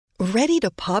Ready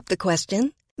to pop the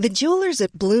question? The jewelers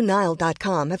at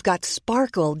BlueNile.com have got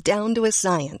sparkle down to a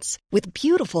science with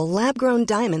beautiful lab-grown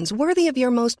diamonds worthy of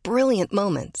your most brilliant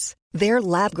moments. Their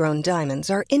lab-grown diamonds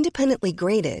are independently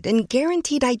graded and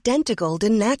guaranteed identical to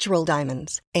natural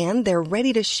diamonds, and they're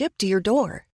ready to ship to your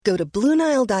door. Go to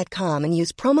BlueNile.com and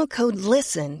use promo code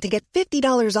LISTEN to get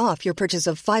 $50 off your purchase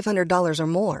of $500 or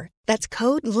more. That's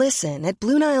code LISTEN at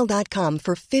BlueNile.com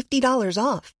for $50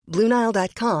 off.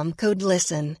 BlueNile.com, code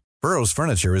LISTEN. Burrow's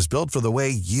furniture is built for the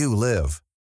way you live.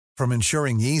 From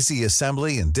ensuring easy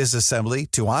assembly and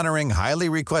disassembly to honoring highly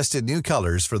requested new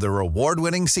colors for their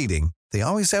award-winning seating, they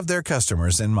always have their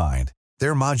customers in mind.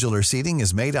 Their modular seating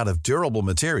is made out of durable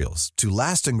materials to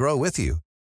last and grow with you.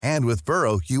 And with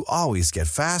Burrow, you always get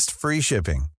fast, free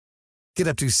shipping. Get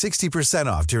up to 60%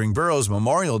 off during Burrow's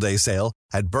Memorial Day sale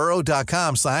at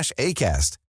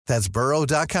burrow.com/ACAST. That's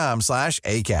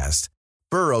burrow.com/ACAST.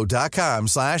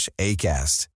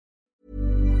 burrow.com/ACAST.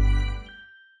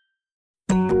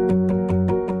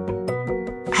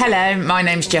 Hello, my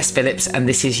name's Jess Phillips and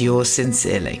this is Yours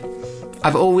Sincerely.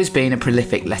 I've always been a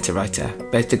prolific letter writer,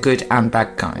 both the good and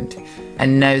bad kind,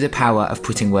 and know the power of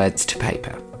putting words to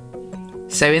paper.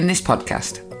 So in this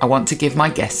podcast, I want to give my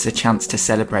guests a chance to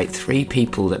celebrate 3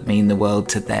 people that mean the world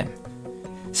to them.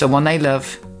 Someone they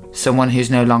love, someone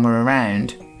who's no longer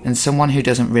around, and someone who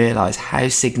doesn't realise how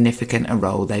significant a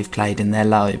role they've played in their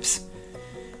lives.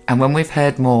 And when we've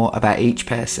heard more about each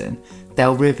person,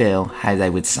 they'll reveal how they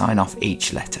would sign off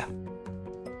each letter.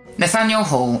 Nathaniel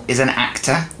Hall is an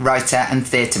actor, writer and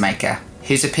theatre maker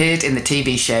who's appeared in the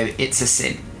TV show It's a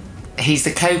Sin. He's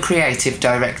the co-creative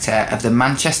director of the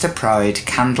Manchester Pride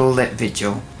Candlelit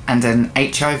Vigil and an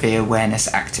HIV awareness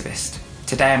activist.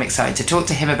 Today I'm excited to talk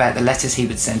to him about the letters he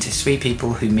would send to 3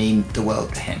 people who mean the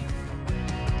world to him.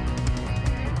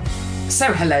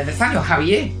 So hello Nathaniel, how are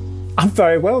you? I'm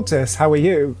very well, Jess. How are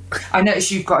you? I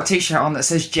noticed you've got a t-shirt on that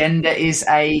says gender is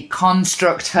a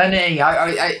construct, honey.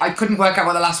 I couldn't work out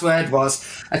what the last word was.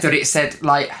 I thought it said,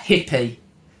 like, hippie.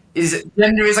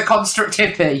 Gender is a construct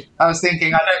hippie? I was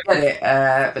thinking, I don't get it,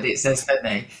 but it says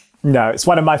honey. No, it's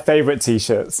one of my favourite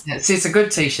t-shirts. It's a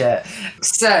good t-shirt.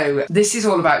 So, this is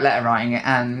all about letter writing,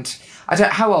 and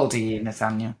how old are you,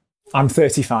 Nathaniel? I'm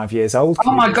 35 years old.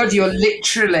 Oh my God, you're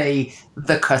literally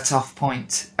the cut-off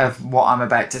point of what I'm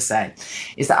about to say.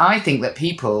 Is that I think that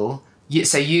people,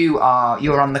 you're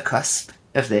on the cusp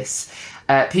of this.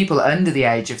 People under the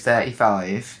age of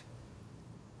 35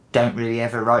 don't really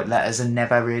ever write letters and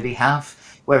never really have.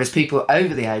 Whereas people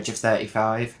over the age of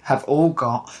 35 have all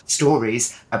got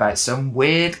stories about some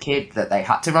weird kid that they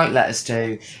had to write letters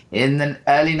to in the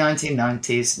early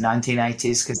 1990s,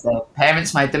 1980s, because their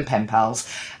parents made them pen pals.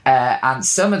 And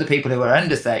some of the people who are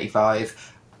under 35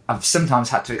 have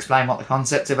sometimes had to explain what the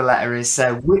concept of a letter is.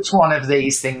 So which one of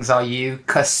these things are you,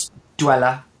 cusp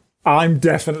dweller? I'm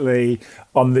definitely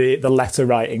on the letter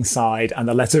writing side and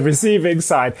the letter receiving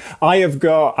side. I had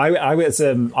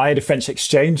a French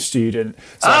exchange student.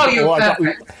 So you're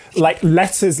like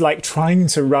letters, like trying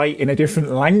to write in a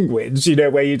different language,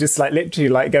 where you just like literally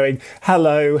like going,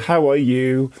 hello, how are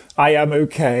you? I am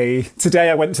okay. Today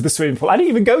I went to the swimming pool. I didn't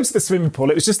even go to the swimming pool.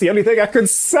 It was just the only thing I could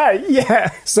say.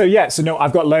 Yeah. So no,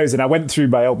 I've got loads, and I went through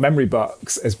my old memory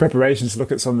box as preparation to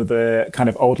look at some of the kind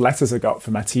of old letters I got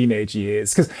from my teenage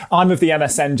years. Because I'm of the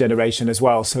MSN generation as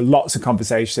well. So lots of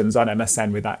conversations on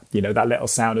MSN with that, that little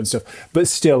sound and stuff, but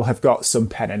still have got some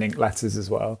pen and ink letters as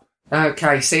well.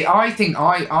 Okay, see, I think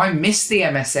I missed the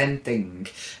MSN thing.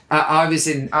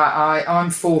 I'm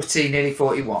 40, nearly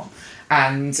 41,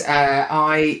 and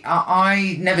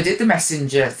I never did the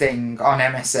messenger thing on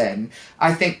MSN.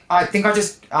 I think I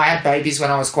had babies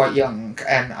when I was quite young,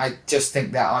 and I just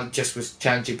think that I just was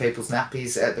changing people's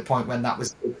nappies at the point when that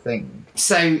was a big thing.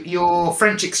 So your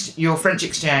French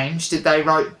exchange, did they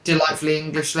write delightfully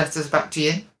English letters back to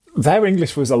you? Their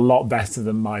English was a lot better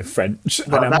than my French.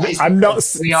 Well,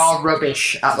 we are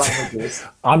rubbish at languages.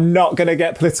 I'm not going to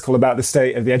get political about the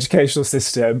state of the educational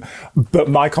system, but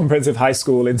my comprehensive high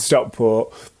school in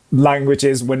Stockport,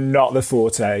 languages were not the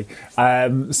forte.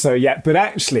 But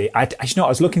actually, I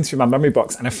was looking through my memory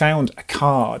box and I found a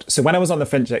card. So when I was on the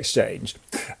French exchange,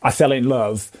 I fell in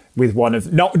love with one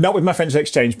of, not with my French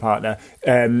exchange partner,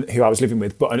 who I was living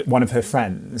with, but one of her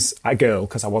friends, a girl,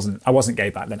 because I wasn't gay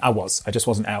back then. I just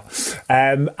wasn't out.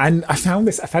 And I found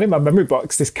in my memory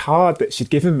box this card that she'd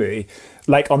given me,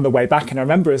 like on the way back. And I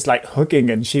remember us like hugging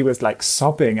and she was like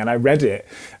sobbing, and I read it.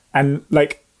 And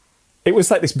like, it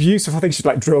was like this beautiful thing. She'd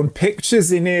like drawn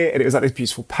pictures in it, and it was like this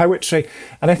beautiful poetry.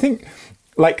 And I think,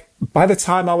 like, by the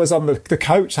time I was on the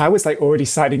coach, I was like already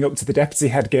signing up to the deputy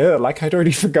head girl. Like, I'd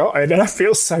already forgotten, and I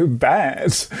feel so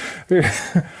bad.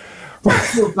 I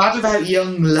feel bad about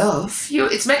young love.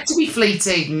 It's meant to be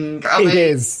fleeting. It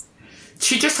is.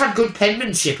 She just had good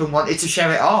penmanship and wanted to show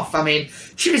it off. I mean,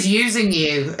 she was using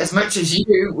you as much as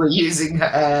you were using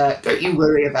her. Don't you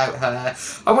worry about her.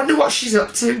 I wonder what she's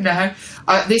up to now.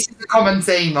 This is a common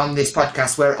theme on this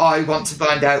podcast where I want to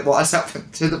find out what has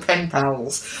happened to the pen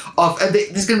pals of.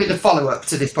 There's going to be the follow-up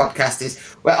to this podcast is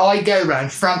where I go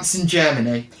around France and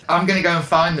Germany. I'm going to go and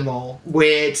find them all.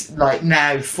 Weird, like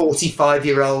now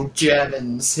 45-year-old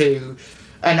Germans who...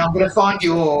 And I'm going to find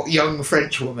your young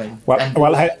French woman.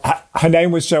 Well, her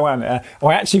name was Joanna.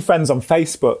 We're actually friends on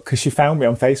Facebook because she found me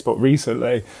on Facebook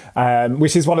recently,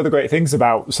 which is one of the great things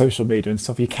about social media and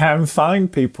stuff. You can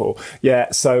find people. Yeah,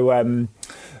 so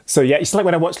yeah, it's like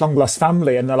when I watch Long Lost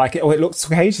Family and they're like, oh, it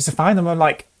looks ages to find them. I'm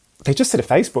like, they just did a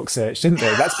Facebook search, didn't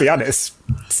they? Let's be honest.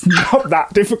 It's not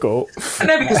that difficult. I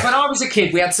know, because when I was a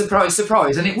kid, we had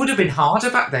surprise, and it would have been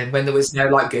harder back then when there was no,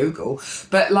 like, Google.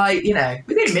 But, like, you know,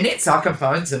 within minutes I can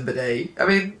find somebody. I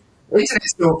mean, internet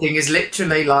stalking is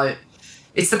literally, like...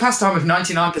 It's the pastime of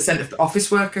 99% of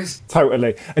office workers.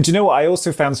 Totally. And do you know what? I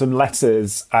also found some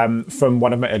letters from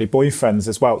one of my early boyfriends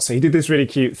as well. So he did this really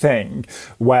cute thing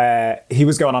where he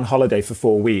was going on holiday for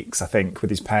 4 weeks, I think, with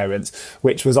his parents,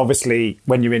 which was obviously,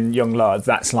 when you're in young love,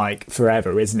 that's like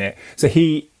forever, isn't it? So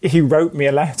he wrote me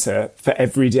a letter for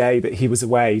every day that he was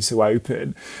away to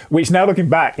open, which now looking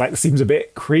back, like, seems a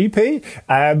bit creepy.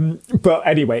 But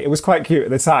anyway, it was quite cute at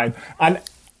the time.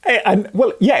 And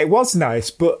well, yeah, it was nice,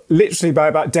 but literally by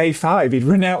about day 5, he'd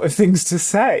run out of things to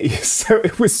say. So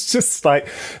it was just like,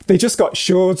 they just got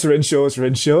shorter and shorter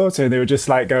and shorter. And they were just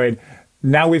like going,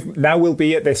 now we'll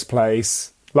be at this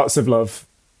place. Lots of love.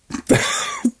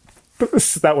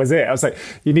 That was it. I was like,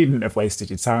 you needn't have wasted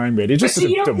your time, really. Just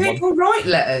but young people write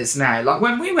letters now. Like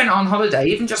when we went on holiday,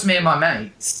 even just me and my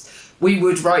mates, we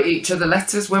would write each other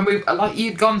letters when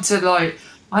you'd gone to, like,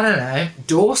 I don't know,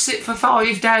 Dorset for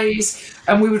 5 days,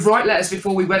 and we would write letters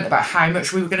before we went about how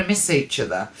much we were going to miss each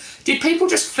other. Did people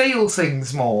just feel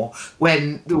things more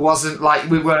when there wasn't, like,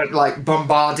 we weren't, like,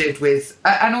 bombarded with...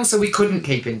 And also we couldn't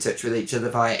keep in touch with each other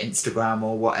via Instagram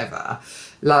or whatever.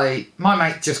 Like, my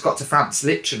mate just got to France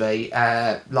literally,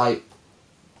 like,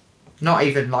 not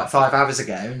even, like, 5 hours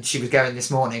ago, and she was going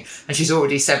this morning, and she's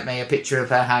already sent me a picture of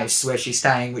her house where she's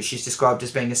staying, which she's described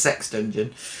as being a sex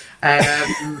dungeon.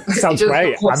 Sounds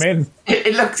great. I'm in.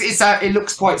 It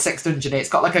looks quite sex dungeony. It's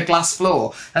got like a glass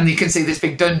floor, and you can see this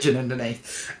big dungeon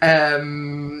underneath.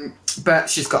 But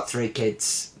she's got 3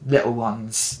 kids, little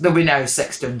ones. There'll be no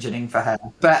sex dungeoning for her.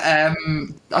 But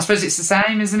I suppose it's the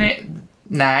same, isn't it?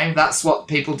 Now that's what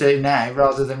people do now,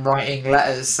 rather than writing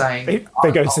letters saying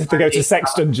they go to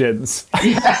sex dungeons.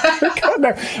 Yeah.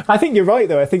 No, I think you're right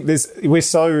though. I think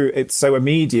it's so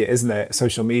immediate, isn't it?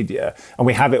 Social media, and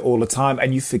we have it all the time,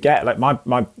 and you forget. Like my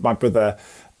brother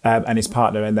and his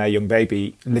partner and their young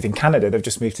baby live in Canada. They've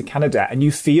just moved to Canada, and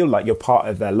you feel like you're part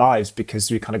of their lives because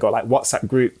we kind of got like WhatsApp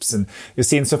groups, and you're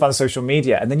seeing stuff on social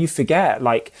media, and then you forget,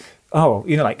 like, oh,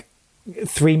 you know, like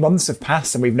 3 months have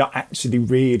passed and we've not actually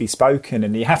really spoken,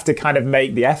 and you have to kind of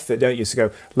make the effort, don't you, to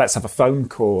go, let's have a phone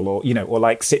call, or, you know, or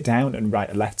like sit down and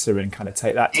write a letter and kind of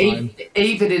take that time.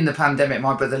 Even in the pandemic,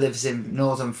 my brother lives in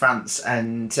northern France,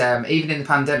 and even in the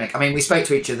pandemic, I mean, we spoke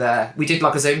to each other. We did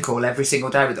like a Zoom call every single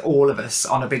day with all of us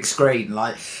on a big screen,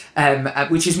 like,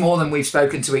 which is more than we've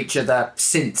spoken to each other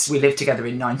since we lived together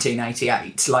in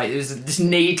 1988. Like, it was this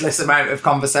needless amount of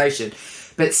conversation.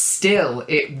 But still,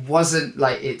 it wasn't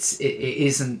like it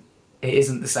isn't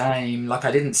the same. Like, I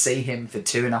didn't see him for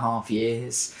 2.5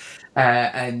 years,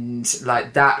 and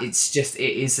like that, it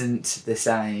isn't the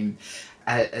same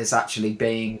as actually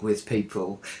being with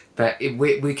people. But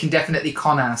we can definitely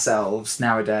con ourselves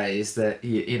nowadays that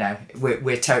you know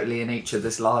we're totally in each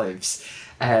other's lives.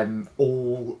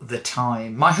 All the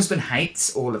time. My husband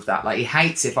hates all of that. Like, he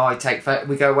hates if I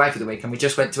we go away for the week, and we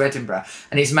just went to Edinburgh,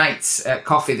 and his mates at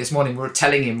coffee this morning were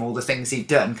telling him all the things he'd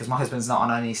done, because my husband's not on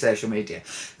any social media,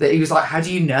 that he was like, how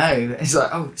do you know? And he's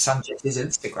like, oh, it's on his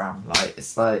Instagram. Like,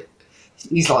 it's like,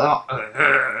 he's like, oh.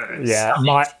 Yeah,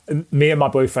 me and my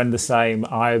boyfriend the same.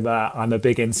 I'm a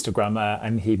big Instagrammer,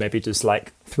 and he maybe just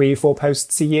like 3 or 4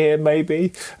 posts a year,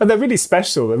 maybe, and they're really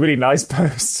special. They're really nice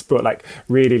posts, but like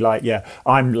really, like, yeah,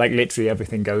 I'm like literally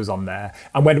everything goes on there.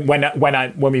 And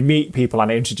when we meet people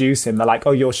and I introduce him, they're like,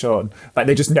 oh, you're Sean. Like,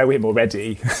 they just know him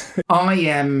already.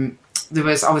 I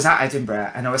was at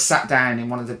Edinburgh, and I was sat down in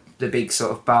one of the big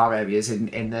sort of bar areas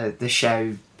in the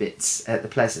show bits at the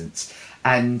Pleasance.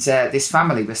 And this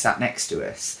family was sat next to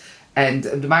us, and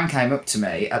the man came up to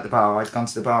me at the bar. I'd gone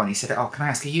to the bar, and he said, oh, can I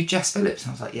ask, are you Jess Phillips?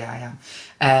 And I was like, yeah, I am.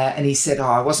 And he said, oh,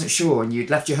 I wasn't sure, and you'd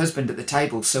left your husband at the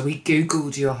table, so we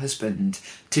Googled your husband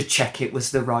to check it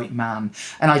was the right man.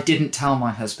 And I didn't tell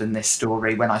my husband this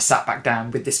story when I sat back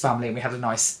down with this family and we had a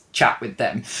nice chat with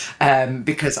them,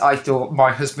 because I thought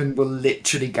my husband will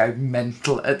literally go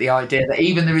mental at the idea that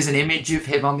even there is an image of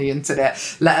him on the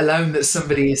internet, let alone that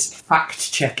somebody is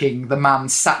fact checking the man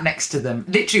sat next to them,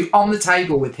 literally on the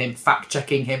table with him, fact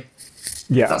checking him.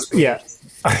 Yeah, yeah.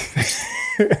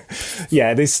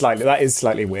 Yeah, that is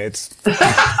slightly weird.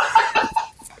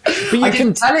 I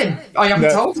didn't tell him. I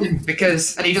haven't told him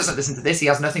because, and he doesn't listen to this. He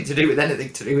has nothing to do with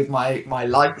anything to do with my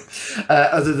life,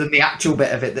 other than the actual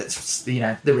bit of it that's, you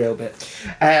know, the real bit.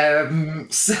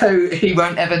 So he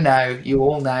won't ever know. You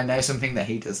all now know something that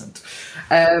he doesn't.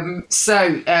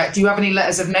 So do you have any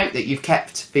letters of note that you've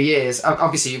kept for years?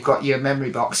 Obviously, you've got your memory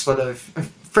box full of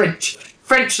French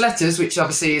letters, which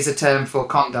obviously is a term for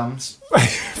condoms.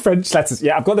 French letters.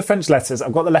 Yeah, I've got the French letters.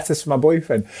 I've got the letters from my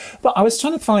boyfriend. But I was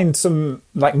trying to find some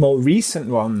like more recent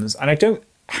ones, and I don't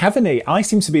have any. I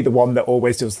seem to be the one that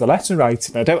always does the letter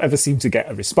writing. I don't ever seem to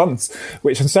get a response,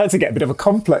 which I'm starting to get a bit of a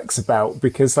complex about,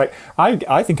 because like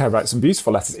I think I write some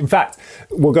beautiful letters. In fact,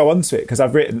 we'll go on to it because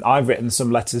I've written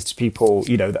some letters to people,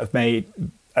 you know, that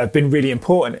have been really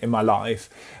important in my life.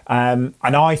 And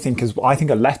I think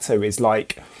a letter is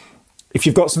like, if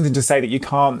you've got something to say that you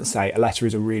can't say, a letter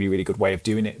is a really, really good way of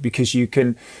doing it, because you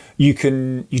don't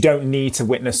need to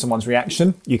witness someone's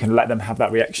reaction. You can let them have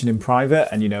that reaction in private.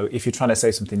 And, you know, if you're trying to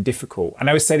say something difficult, and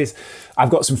I always say this, I've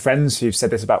got some friends who've said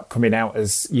this about coming out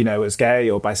as, you know, as gay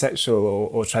or bisexual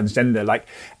or transgender. Like,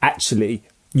 actually,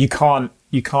 you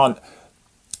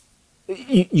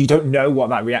don't know what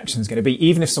that reaction is going to be.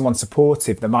 Even if someone's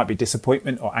supportive, there might be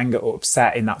disappointment or anger or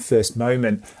upset in that first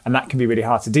moment, and that can be really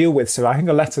hard to deal with. So I think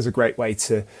a letter is a great way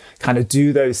to kind of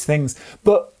do those things.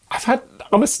 But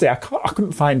honestly, I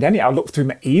couldn't find any. I looked through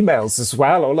my emails as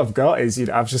well. All I've got is, you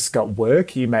know, I've just got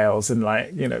work emails and,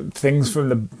 like, you know, things from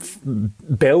the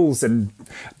bills and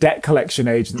debt collection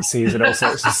agencies and all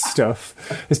sorts of stuff.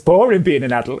 It's boring being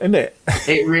an adult, isn't it?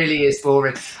 It really is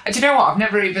boring. And do you know what? I've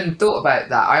never even thought about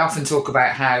that. I often talk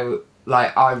about how,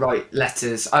 like, I write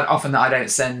letters often that I don't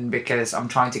send because I'm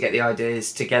trying to get the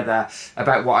ideas together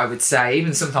about what I would say,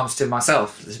 even sometimes to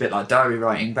myself. It's a bit like diary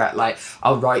writing, but like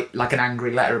I'll write like an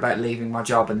angry letter about leaving my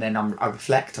job, and then I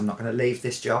reflect, I'm not going to leave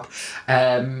this job.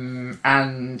 I've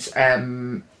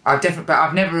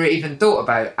never even thought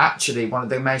about actually one of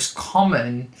the most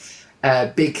common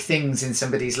big things in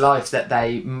somebody's life that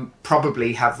they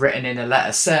probably have written in a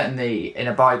letter, certainly in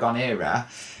a bygone era,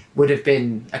 would have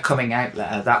been a coming out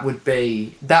letter. That would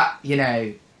be that, you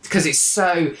know, because it's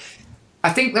so,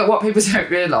 I think that what people don't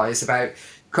realise about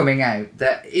coming out,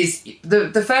 that is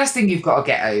the first thing you've got to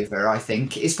get over, I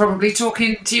think, is probably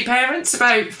talking to your parents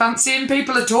about fancying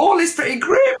people at all is pretty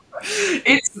grim.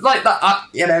 It's like that,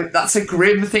 you know, that's a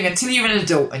grim thing until you're an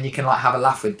adult and you can like have a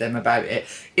laugh with them about it.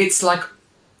 It's like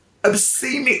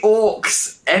obscenely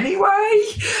orcs anyway.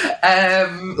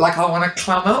 Like I want to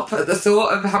clam up at the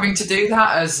thought of having to do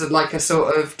that as like a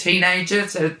sort of teenager,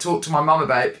 to talk to my mum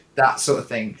about that sort of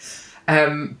thing.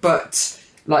 But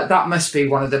like that must be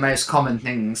one of the most common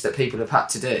things that people have had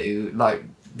to do, like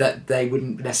that they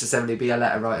wouldn't necessarily be a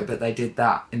letter writer, but they did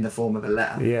that in the form of a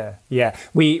letter. Yeah.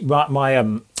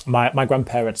 My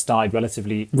grandparents died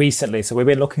relatively recently, so we've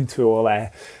been looking through all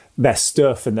their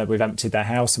stuff, and then we've emptied their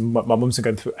house, and my mum's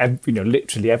going through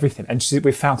literally everything, and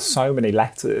we found so many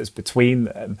letters between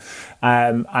them,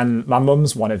 and my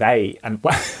mum's one of 8, and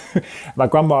my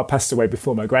grandma passed away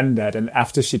before my granddad, and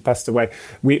after she'd passed away,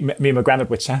 me and my granddad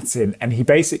were chatting, and he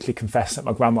basically confessed that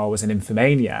my grandma was an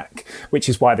nymphomaniac, which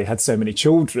is why they had so many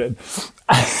children.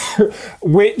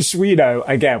 Which, you know,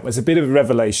 again, was a bit of a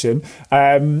revelation,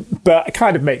 but it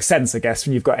kind of makes sense, I guess,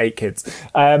 when you've got 8 kids.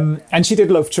 And she did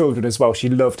love children as well. She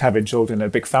loved having children in a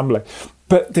big family.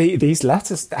 But these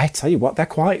letters, I tell you what, they're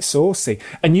quite saucy.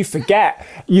 And you forget,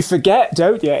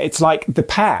 don't you? It's like the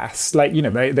past, like, you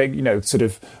know, they you know, sort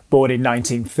of born in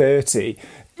 1930.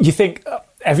 You think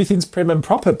everything's prim and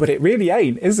proper, but it really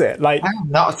ain't, is it? Like, no,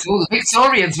 not at all. The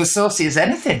Victorians were saucy as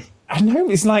anything. I know,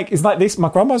 it's like this. My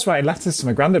grandma's writing letters to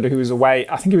my granddad, who was away.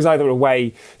 I think he was either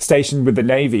away stationed with the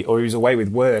Navy or he was away with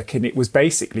work. And it was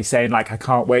basically saying, like, I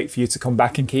can't wait for you to come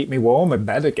back and keep me warm in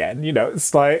bed again. You know,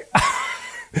 it's like,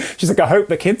 she's like, I hope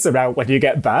the kids are out when you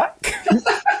get back.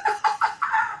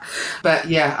 But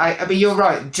yeah, I mean, you're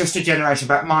right. Just a generation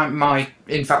back.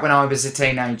 In fact, when I was a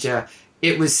teenager,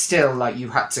 it was still like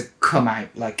you had to come out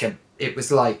like it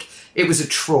was a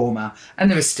trauma,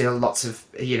 and there were still lots of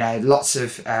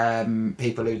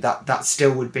people who that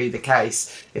still would be the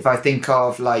case. If I think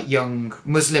of like young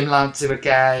Muslim lads who are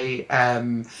gay,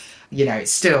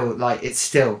 it's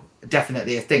still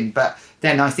definitely a thing. But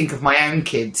then I think of my own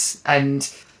kids,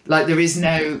 and Like there is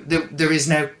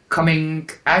no coming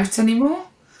out anymore.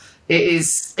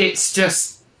 It's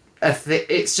just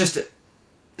it's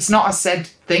not a said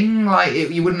thing. Like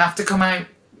you wouldn't have to come out.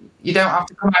 You don't have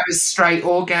to come out as straight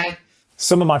or gay.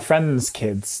 Some of my friends'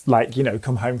 kids, like,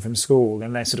 come home from school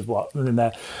and they're sort of and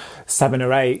they're 7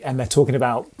 or 8 and they're talking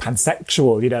about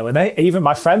pansexual, and even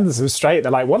my friends who are straight,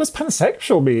 they're like, what does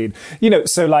pansexual mean?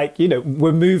 So like,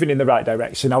 we're moving in the right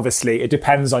direction. Obviously, it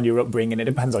depends on your upbringing. It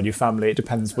depends on your family. It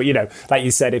depends what, like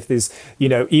you said, if there's,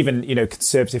 even,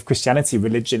 conservative Christianity,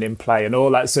 religion in play and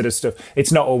all that sort of stuff.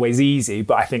 It's not always easy,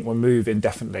 but I think we're moving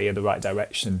definitely in the right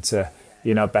direction to,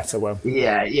 better world.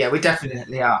 Yeah, we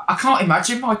definitely are. I can't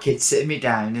imagine my kids sitting me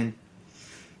down and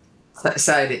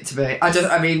saying it to me.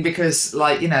 Because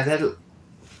like,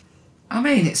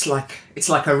 it's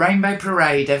like a rainbow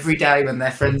parade every day when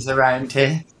their friends are around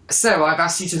here. So I've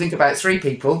asked you to think about 3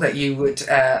 people that you would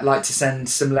like to send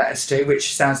some letters to,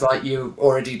 which sounds like you've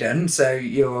already done. So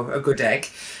you're a good egg.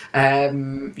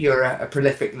 You're a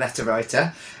prolific letter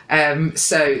writer.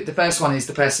 So the first one is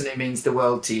the person who means the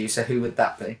world to you. So who would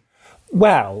that be?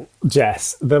 Well,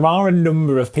 Jess, there are a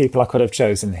number of people I could have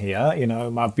chosen here.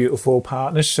 My beautiful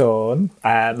partner, Sean,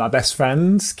 my best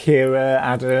friends, Kira,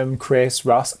 Adam, Chris,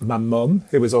 Ross, my mum,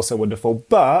 who was also wonderful.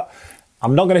 But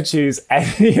I'm not going to choose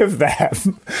any of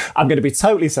them. I'm going to be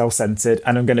totally self-centered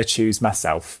and I'm going to choose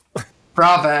myself.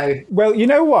 Bravo. Well, you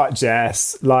know what,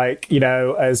 Jess? Like,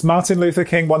 as Martin Luther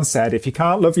King once said, if you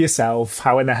can't love yourself,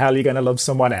 how in the hell are you going to love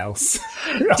someone else?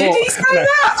 Did he say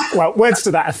that? Well, words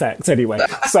to that effect, anyway.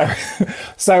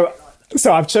 So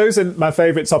I've chosen my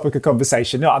favourite topic of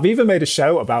conversation. No, I've even made a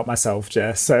show about myself,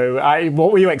 Jess. So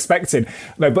what were you expecting?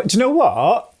 No, but do you know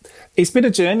what? It's been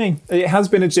a journey. It has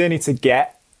been a journey to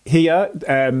get here,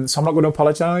 so I'm not going to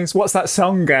apologise. What's that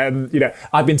song?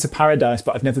 I've been to paradise,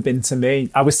 but I've never been to me.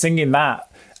 I was singing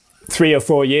that 3 or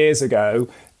 4 years ago.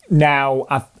 Now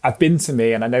I've been to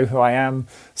me, and I know who I am.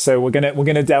 So we're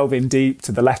gonna delve in deep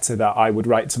to the letter that I would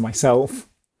write to myself.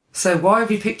 So why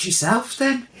have you picked yourself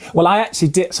then? Well, I actually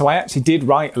did. So I actually did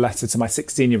write a letter to my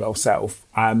 16-year-old self.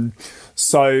 When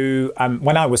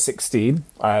I was 16,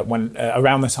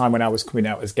 around the time when I was coming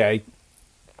out as gay.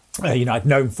 I'd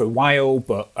known for a while,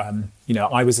 but,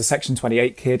 I was a Section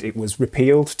 28 kid. It was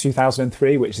repealed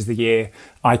 2003, which is the year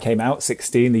I came out,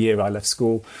 16, the year I left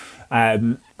school.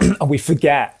 And we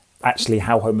forget actually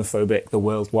how homophobic the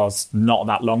world was not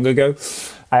that long ago.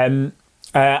 And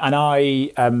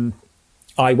I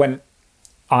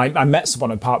met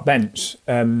someone on a park bench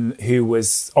who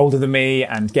was older than me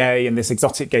and gay and this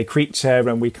exotic gay creature.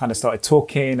 And we kind of started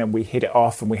talking and we hit it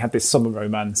off and we had this summer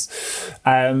romance.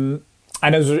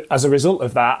 And as a result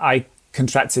of that, I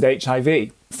contracted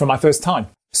HIV for my first time.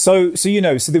 So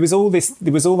there was all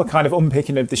the kind of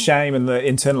unpicking of the shame and the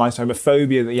internalized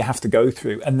homophobia that you have to go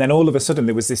through. And then all of a sudden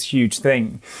there was this huge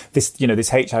thing, this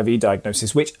HIV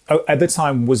diagnosis, which at the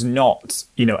time was not,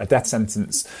 a death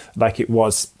sentence like it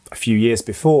was a few years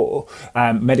before.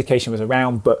 Medication was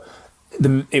around, but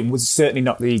it was certainly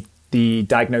not the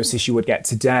diagnosis you would get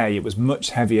today. It was much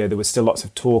heavier. There was still lots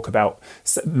of talk about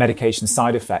medication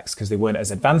side effects because they weren't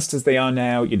as advanced as they are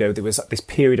now. There was this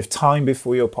period of time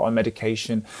before you were put on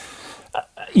medication.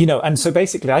 And so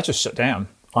basically I just shut down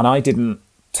and I didn't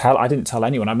tell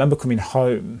anyone. I remember coming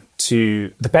home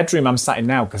to the bedroom I'm sat in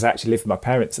now because I actually live with my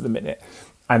parents at the minute,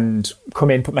 and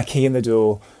come in, put my key in the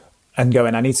door and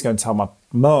going, I need to go and tell my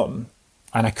mum.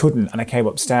 And I couldn't. And I came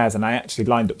upstairs and I actually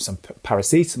lined up some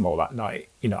paracetamol that night.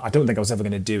 I don't think I was ever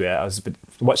going to do it.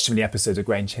 Watched too many episodes of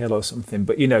Grange Hill or something.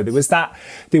 But, there was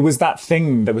that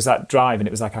thing, there was that drive, and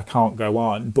it was like, I can't go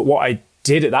on. But what I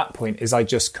did at that point is I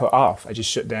just cut off. I just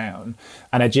shut down.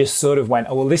 And I just sort of went,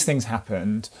 oh, well, this thing's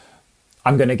happened.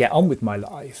 I'm going to get on with my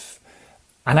life.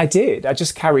 And I did. I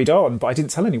just carried on, but I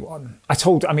didn't tell anyone. I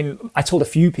told a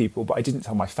few people, but I didn't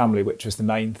tell my family, which was the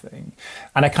main thing.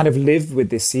 And I kind of lived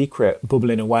with this secret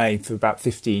bubbling away for about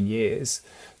 15 years,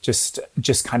 just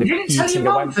kind of eating away. You didn't tell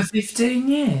your mum for 15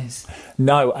 years?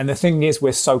 No, and the thing is,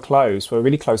 we're so close. We're a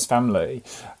really close family.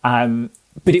 But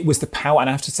it was the power, and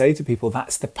I have to say to people,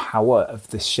 that's the power of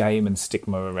the shame and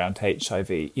stigma around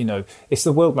HIV. It's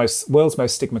the world's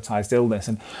most stigmatized illness.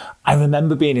 And I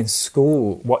remember being in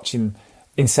school watching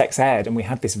in sex ed, and we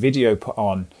had this video put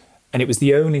on, and it was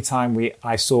the only time it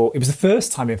was the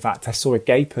first time, in fact, I saw a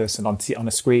gay person on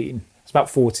a screen. I was about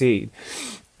 14,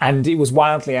 and it was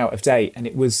wildly out of date, and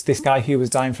it was this guy who was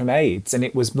dying from AIDS, and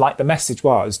it was like the message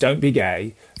was, don't be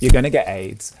gay, you're going to get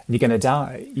AIDS, and you're going to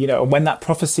die. And when that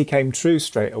prophecy came true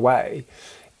straight away,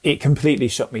 it completely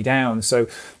shut me down. So,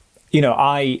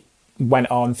 I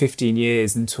went on 15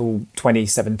 years until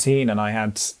 2017, and I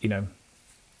had,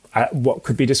 what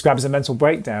could be described as a mental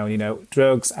breakdown,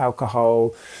 drugs,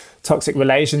 alcohol, toxic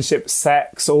relationships,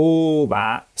 sex, all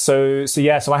that. So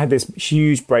I had this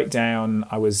huge breakdown.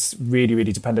 I was really,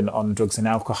 really dependent on drugs and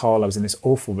alcohol. I was in this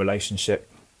awful relationship.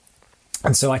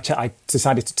 And so I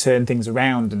decided to turn things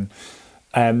around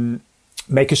and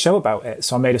make a show about it.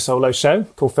 So I made a solo show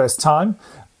called First Time.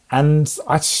 And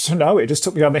I just don't know, it just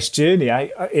took me on this journey.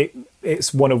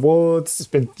 It's won awards. It's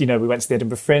been, we went to the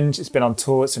Edinburgh Fringe. It's been on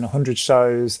tour. It's in 100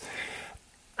 shows.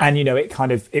 And,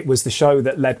 it was the show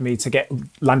that led me to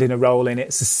landing a role in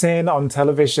It's a Sin on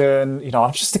television.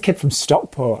 I'm just a kid from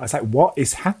Stockport. I was like, what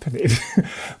is happening?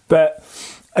 But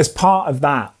as part of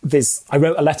that, I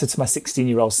wrote a letter to my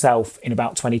 16-year-old self in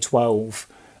about 2012,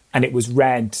 and it was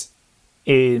read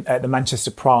at the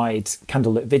Manchester Pride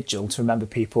candlelit vigil to remember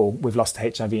people we've lost to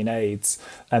HIV and AIDS.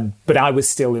 But I was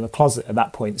still in the closet at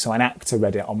that point, so an actor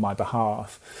read it on my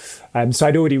behalf. So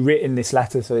I'd already written this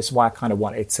letter, so this is why I kind of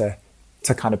wanted to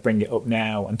kind of bring it up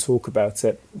now and talk about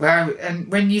it. Well,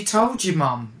 and when you told your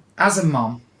mum, as a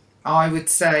mum, I would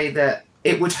say that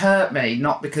it would hurt me,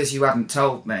 not because you hadn't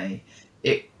told me.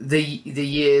 The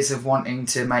years of wanting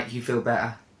to make you feel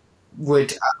better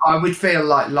I would feel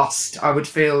like lost. I would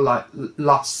feel like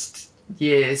lost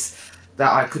years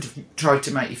that I could have tried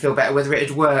to make you feel better, whether it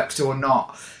had worked or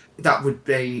not. That would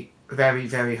be very,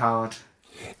 very hard.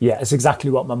 Yeah, it's exactly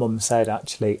what my mum said,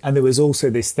 actually. And there was also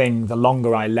this thing, the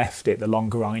longer I left it, the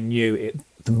longer I knew it,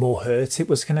 the more hurt it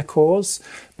was going to cause.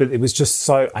 But it was just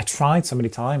I tried so many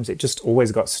times, it just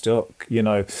always got stuck,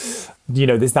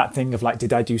 There's that thing of like,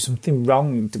 did I do something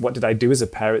wrong? What did I do as a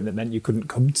parent that meant you couldn't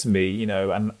come to me,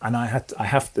 And I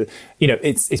have to,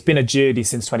 it's been a journey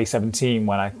since 2017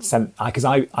 when because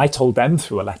I told them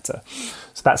through a letter.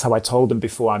 So that's how I told them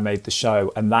before I made the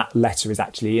show. And that letter is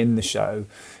actually in the show.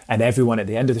 And everyone at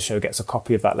the end of the show gets a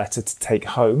copy of that letter to take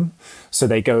home. So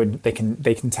they go and they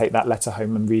can take that letter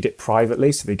home and read it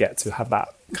privately. So they get to have that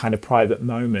kind of private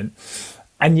moment.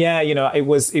 And yeah,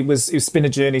 it's been a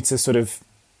journey to sort of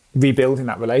rebuilding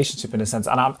that relationship in a sense.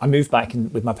 And I moved back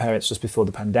in with my parents just before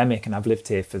the pandemic, and I've lived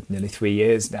here for nearly 3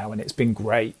 years now. And it's been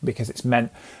great because it's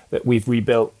meant that we've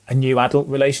rebuilt a new adult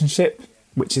relationship,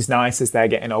 which is nice as they're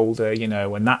getting older,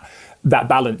 and that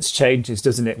balance changes,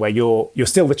 doesn't it? Where you're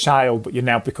still the child, but you're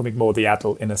now becoming more the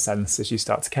adult in a sense as you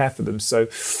start to care for them. So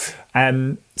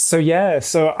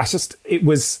it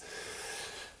was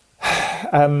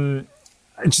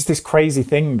just this crazy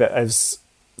thing that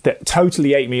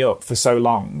totally ate me up for so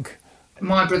long.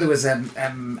 My brother was a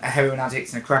heroin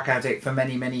addict and a crack addict for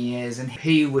many, many years, and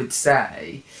he would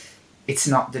say it's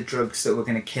not the drugs that were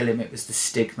going to kill him, it was the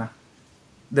stigma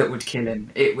that would kill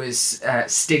him. It was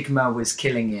stigma was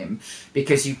killing him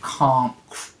because you can't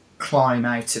climb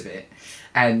out of it.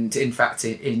 And in fact,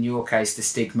 in your case, the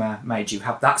stigma made you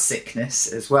have that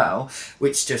sickness as well,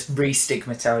 which just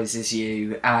re-stigmatizes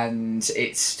you. And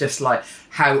it's just like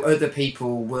how other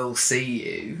people will see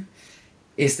you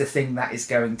is the thing that is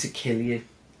going to kill you.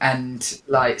 And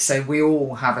so we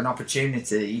all have an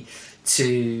opportunity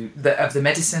of the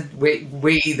medicine.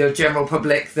 We, the general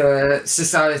public, the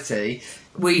society,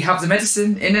 we have the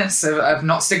medicine in us of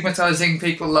not stigmatizing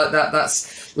people like that.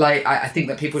 That's I think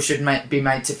that people should be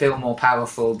made to feel more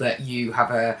powerful, that you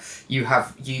are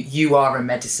a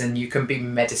medicine. You can be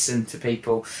medicine to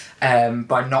people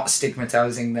by not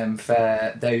stigmatizing them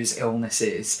for those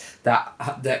illnesses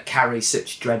that carry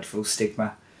such dreadful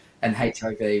stigma. And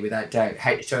HIV, without doubt,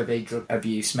 HIV, drug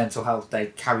abuse, mental health, they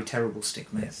carry terrible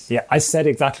stigmas. Yeah, I said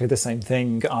exactly the same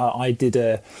thing. I did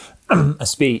a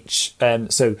speech.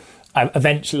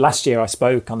 Eventually, last year I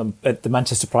spoke at the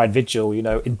Manchester Pride Vigil,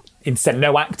 instead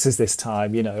no actors this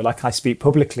time, I speak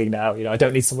publicly now, I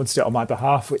don't need someone to do it on my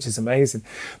behalf, which is amazing.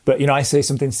 But, I say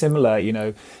something similar,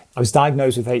 I was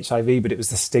diagnosed with HIV, but it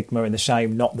was the stigma and the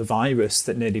shame, not the virus,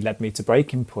 that nearly led me to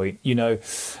breaking point.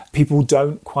 People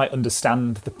don't quite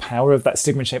understand the power of that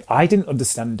stigma and shame. I didn't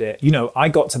understand it. I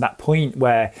got to that point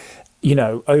where,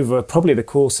 over probably the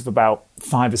course of about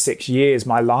 5 or 6 years,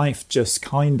 my life just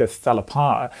kind of fell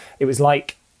apart. It was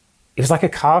like a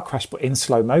car crash, but in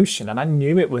slow motion. And I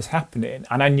knew it was happening.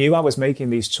 And I knew I was making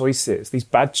these choices, these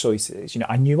bad choices.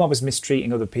 I knew I was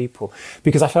mistreating other people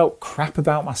because I felt crap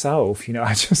about myself.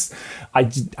 I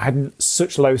had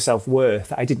such low self-worth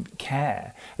that I didn't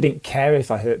care. I didn't care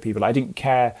if I hurt people. I didn't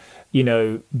care,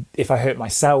 if I hurt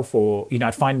myself, or,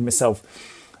 I'd find myself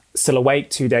still awake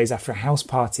 2 days after a house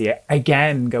party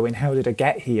again going, how did I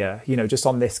get here? Just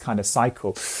on this kind of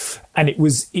cycle. And it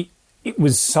was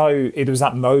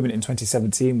that moment in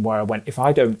 2017 where I went, if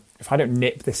I don't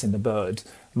nip this in the bud,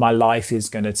 my life is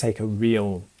going to take a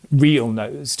real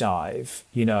nosedive,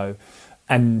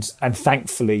 and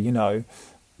thankfully,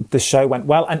 the show went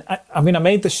well. And I mean, I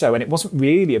made the show and it wasn't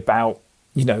really about,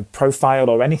 profile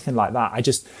or anything like that.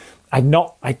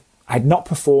 I'd not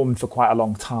performed for quite a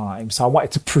long time. So I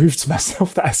wanted to prove to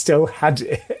myself that I still had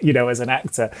it, as an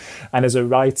actor and as a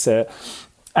writer.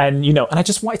 And, and I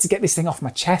just wanted to get this thing off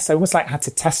my chest. I almost had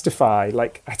to testify,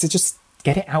 I had to just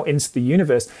get it out into the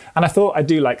universe. And I thought I'd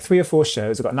do 3 or 4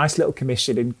 shows. I got a nice little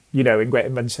commission in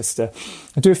Greater Manchester.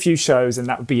 I'd do a few shows and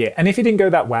that would be it. And if it didn't go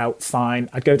that well, fine.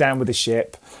 I'd go down with the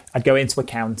ship. I'd go into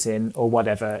accounting or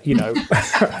whatever,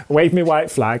 wave me white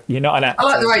flag. You're not an actor. I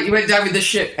like the way you went down with the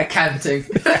ship, accounting.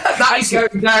 That is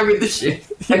going down with the ship,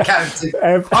 accounting.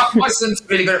 My son's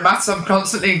really good at maths. I'm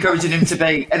constantly encouraging him to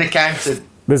be an accountant.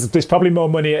 There's probably more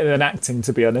money in acting,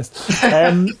 to be honest.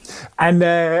 And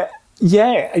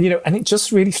it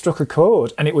just really struck a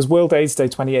chord. And it was World AIDS Day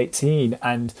 2018,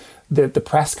 and the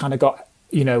press kind of got,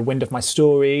 wind of my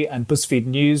story, and BuzzFeed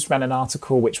News ran an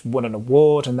article which won an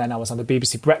award, and then I was on the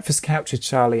BBC Breakfast Couch with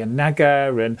Charlie and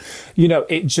Naga, and,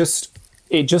 it just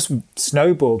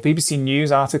snowballed. BBC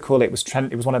News article, it was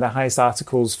one of the highest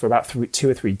articles for about 2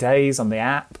 or 3 days on the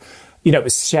app. It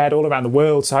was shared all around the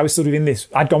world. So I was sort of in this,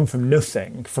 I'd gone from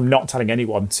nothing, from not telling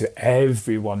anyone to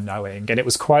everyone knowing, and it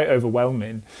was quite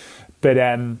overwhelming. But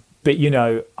I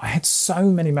had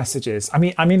so many messages. I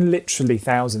mean, literally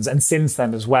thousands. And since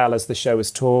then, as well, as the show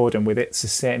has toured and with It's a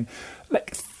Sin,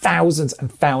 thousands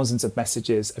and thousands of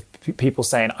messages of people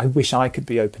saying, I wish I could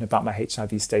be open about my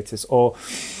HIV status, or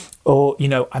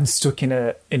I'm stuck in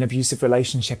an abusive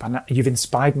relationship and you've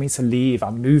inspired me to leave.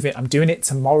 I'm moving. I'm doing it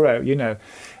tomorrow,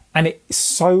 And it's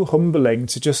so humbling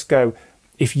to just go,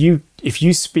 if you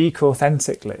speak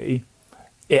authentically,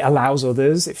 it allows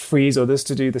others, it frees others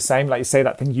to do the same. Like you say,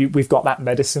 that thing, we've got that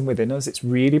medicine within us. It's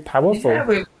really powerful.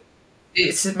 Yeah,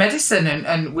 it's a medicine,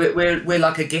 and we're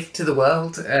like a gift to the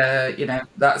world.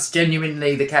 That's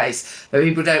genuinely the case. But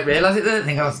people don't realise it. They don't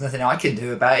think, there's nothing I can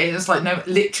do about it. It's like, no,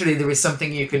 literally there is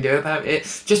something you can do about it.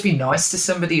 Just be nice to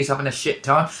somebody who's having a shit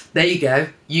time. There you go.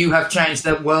 You have changed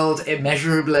the world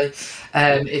immeasurably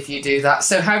if you do that.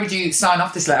 So how would you sign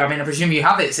off this letter? I mean, I presume you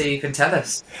have it, so you can tell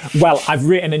us. Well, I've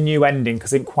written a new ending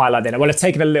because I didn't quite like it. Well, I've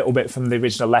taken a little bit from the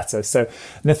original letter. So,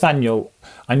 Nathaniel,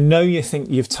 I know you think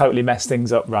you've totally messed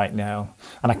things up right now,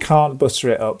 and I can't butter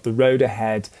it up. The road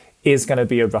ahead is going to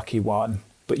be a rocky one,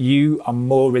 but you are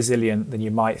more resilient than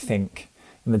you might think.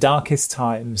 In the darkest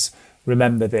times,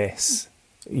 remember this: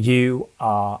 you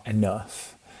are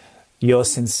enough.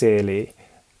 Yours sincerely,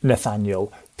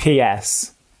 Nathaniel.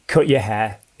 P.S. Cut your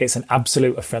hair. It's an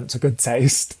absolute affront to good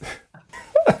taste.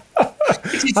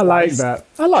 I like that.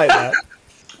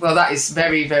 Well, that is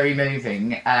very, very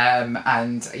moving. And,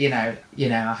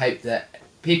 I hope that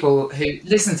people who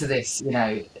listen to this,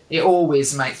 it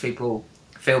always makes people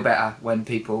feel better when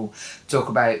people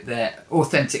talk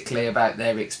authentically about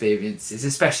their experiences,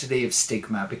 especially of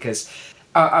stigma, because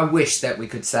I wish that we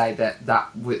could say that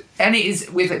and it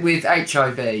is with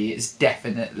HIV, it's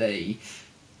definitely,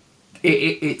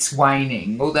 it's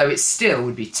waning, although it still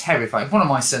would be terrifying. If one of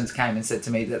my sons came and said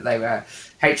to me that they were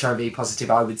HIV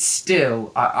positive, I would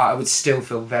still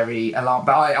feel very alarmed.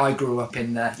 But I grew up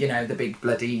in the big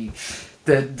bloody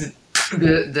the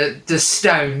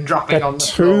stone dropping on the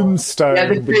tombstone.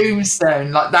 Floor. Yeah, the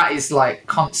tombstone. That is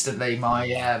constantly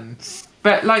my.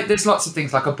 But there's lots of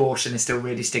things like abortion is still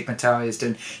really stigmatised,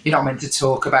 and you're not meant to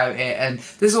talk about it. And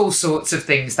there's all sorts of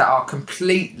things that are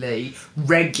completely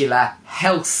regular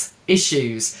health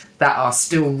issues that are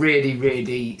still really,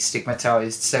 really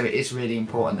stigmatised. So it is really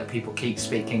important that people keep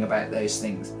speaking about those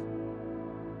things.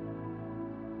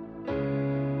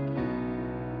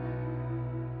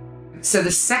 So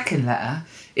the second letter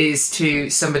is to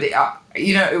somebody.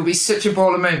 It would be such a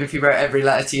baller move if you wrote every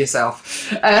letter to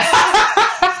yourself.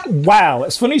 Wow,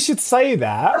 it's funny you should say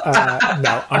that.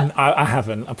 No, I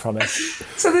haven't, I promise.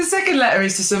 So the second letter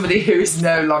is to somebody who is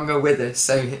no longer with us.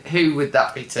 So who would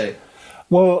that be to?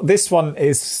 Well, this one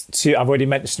is to, I've already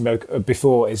mentioned him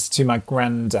before, is to my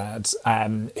granddad,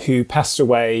 who passed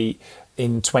away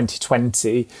in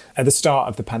 2020 at the start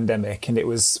of the pandemic. And it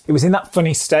was in that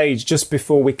funny stage just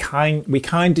before we kind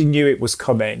of knew it was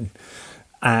coming.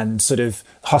 And sort of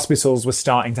hospitals were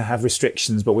starting to have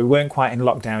restrictions, but we weren't quite in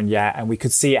lockdown yet. And we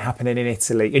could see it happening in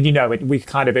Italy. And,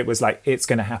 it was like, it's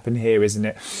going to happen here, isn't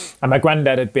it? And my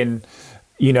granddad had been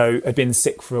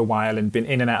sick for a while and been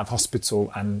in and out of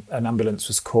hospital, and an ambulance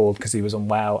was called because he was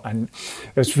unwell. And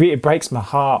it breaks my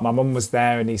heart. My mum was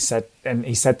there, and he said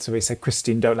to her,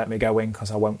 Christine, don't let me go in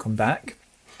because I won't come back.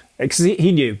 Because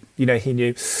he knew.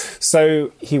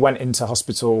 So he went into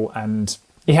hospital and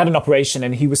he had an operation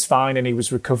and he was fine and he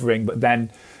was recovering. But then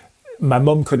my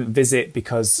mum couldn't visit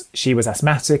because she was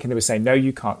asthmatic, and they were saying, no,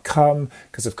 you can't come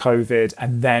because of COVID.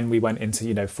 And then we went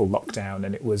into, full lockdown,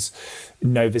 and it was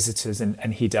no visitors,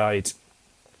 and he died,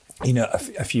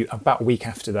 about a week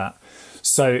after that.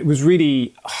 So it was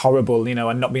really horrible,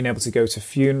 and not being able to go to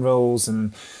funerals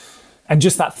and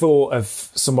just that thought of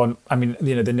someone. I mean,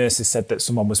 the nurses said that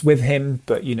someone was with him,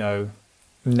 but,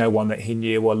 no one that he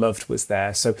knew or loved was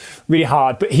there. So really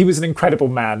hard. But he was an incredible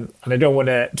man. And I don't want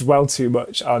to dwell too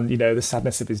much on, the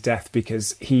sadness of his death,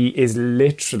 because he is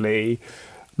literally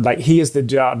he is the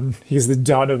Don. He's the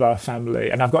Don of our family.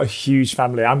 And I've got a huge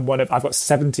family. I've got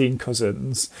 17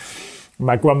 cousins.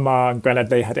 My grandma and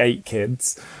granddad, they had 8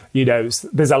 kids.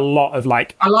 There's a lot of I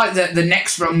like that the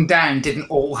next rung down didn't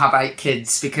all have 8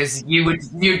 kids, because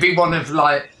you'd be one of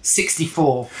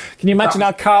 64. Can you imagine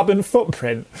our carbon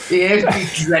footprint? Yeah, it'd be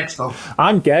dreadful.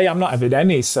 I'm gay. I'm not having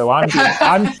any, so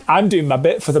I'm doing my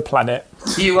bit for the planet.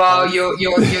 You are. Your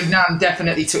nan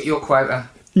definitely took your quota.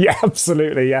 Yeah,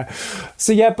 absolutely. Yeah.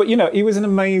 So yeah, but he was an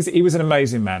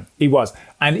amazing man. He was,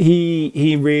 and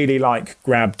he really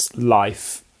grabbed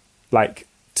life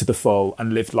to the full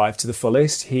and lived life to the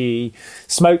fullest. He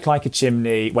smoked like a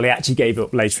chimney. Well, he actually gave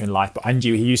up later in life, but I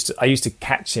knew I used to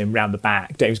catch him round the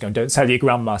back. Dave was going, don't tell your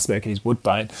grandma smoking his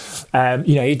woodbine.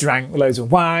 He drank loads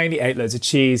of wine, he ate loads of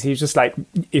cheese. He was just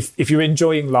if you're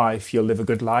enjoying life, you'll live a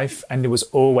good life. And there was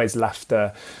always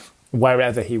laughter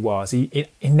wherever he was. He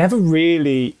never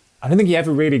really, I don't think he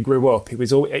ever really grew up.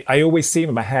 I always see him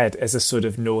in my head as a sort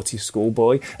of naughty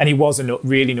schoolboy, and he was a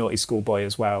really naughty schoolboy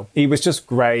as well. He was just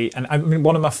great. And I mean,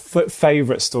 one of my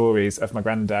favourite stories of my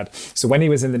granddad. So when he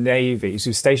was in the Navy, he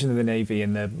was stationed in the Navy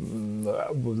in the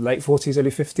late 40s,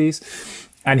 early 50s,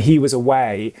 and he was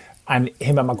away, and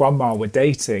him and my grandma were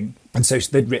dating. And so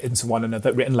they'd written to one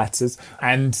another, written letters,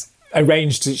 and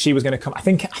arranged she was going to come. I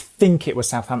think it was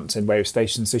Southampton where he was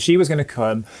stationed. So she was going to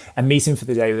come and meet him for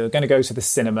the day. They were going to go to the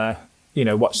cinema,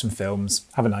 watch some films,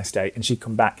 have a nice day, and she'd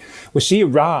come back. Well, she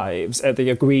arrives at the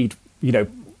agreed,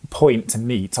 point to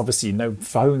meet. Obviously, no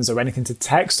phones or anything to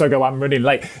text. So I go, I'm running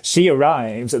late. She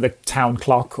arrives at the town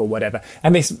clock or whatever,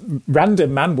 and this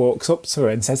random man walks up to her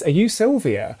and says, "Are you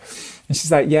Sylvia?" And she's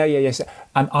like, "Yeah, yes.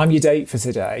 And I'm your date for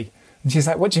today." And she's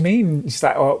like, "What do you mean?" She's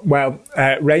like, "Oh, well,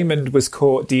 Raymond was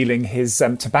caught dealing his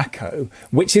tobacco,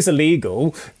 which is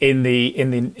illegal in the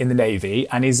Navy,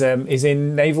 and is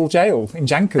in naval jail in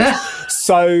Jankers.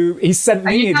 So he sent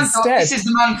me instead." This is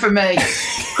the man for me,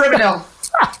 criminal.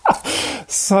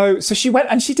 So she went,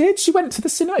 and she did. She went to the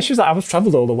cinema. She was like, "I've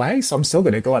travelled all the way, so I'm still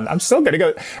going to go on. I'm still going to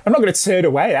go. I'm not going to turn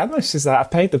away, am I?" She's like,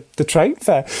 "I've paid the train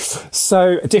fare."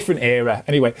 So a different era.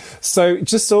 Anyway, so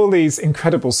just all these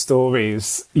incredible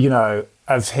stories,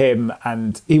 of him,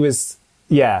 and he was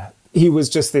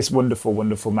just this wonderful,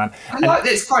 wonderful man. I like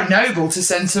that it's quite noble to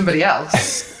send somebody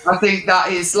else. I think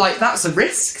that is that's a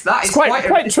risk. That is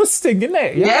quite trusting, isn't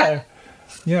it? Yeah.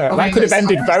 Yeah, that could have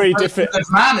ended very different.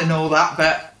 Man and all that,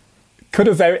 but could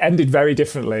have ended very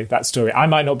differently. That story. I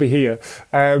might not be here.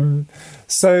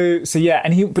 So yeah,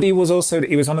 and he was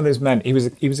one of those men. He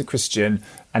was a Christian,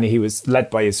 and he was led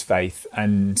by his faith,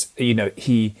 and he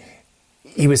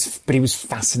was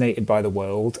fascinated by the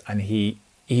world, and he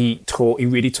really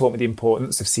taught me the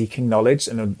importance of seeking knowledge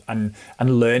and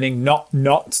learning, not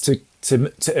to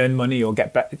earn money or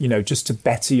get better, just to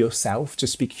better yourself,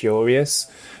 just be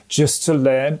curious, just to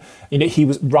learn. He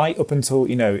was right up until,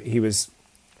 he was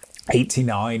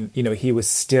 89, he was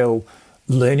still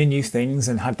learning new things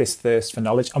and had this thirst for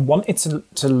knowledge and wanted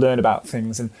to learn about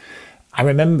things. And I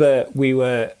remember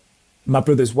my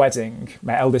brother's wedding,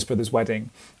 my eldest brother's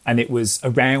wedding, and it was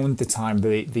around the time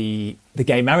the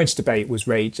gay marriage debate was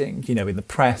raging, in the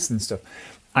press and stuff.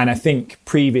 And I think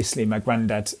previously my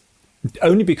granddad,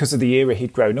 only because of the era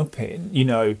he'd grown up in,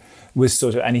 was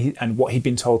sort of, and what he'd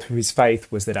been told through his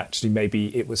faith was that actually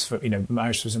maybe it was for,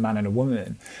 marriage was a man and a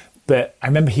woman. But I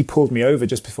remember he pulled me over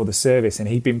just before the service, and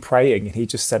he'd been praying, and he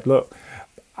just said, "Look,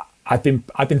 I've been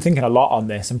thinking a lot on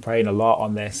this and praying a lot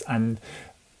on this, and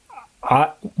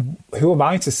who am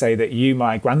I to say that you,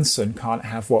 my grandson, can't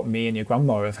have what me and your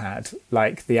grandma have had,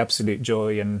 like the absolute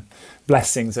joy and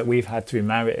blessings that we've had through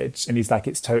marriage?" And he's like,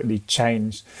 "It's totally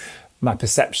changed my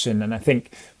perception." And I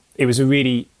think it was a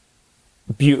really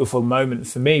beautiful moment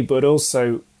for me, but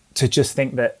also to just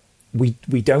think that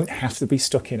we don't have to be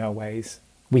stuck in our ways.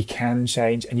 We can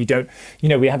change, and you don't.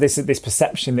 We have this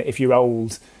perception that if you're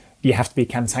old, you have to be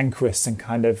cantankerous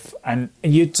and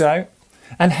you don't.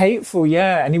 And hateful,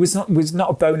 yeah. And he was not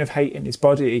a bone of hate in his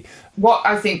body. What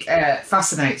I think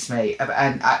fascinates me,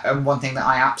 and one thing that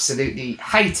I absolutely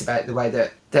hate about the way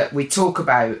that that we talk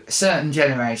about certain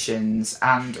generations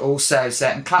and also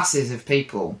certain classes of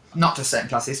people, not just certain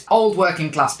classes, old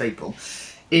working class people,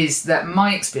 is that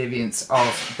my experience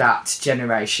of that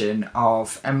generation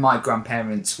and my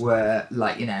grandparents were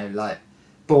like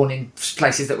born in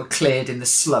places that were cleared in the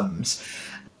slums.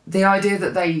 The idea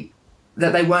that they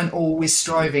weren't always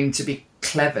striving to be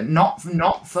clever, not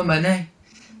for money.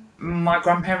 My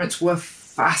grandparents were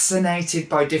fascinated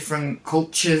by different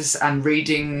cultures and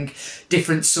reading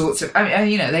different sorts of... I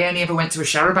mean, they only ever went to a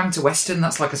charabanc to Western.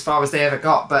 That's like as far as they ever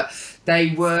got. But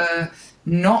they were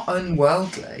not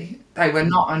unworldly. They were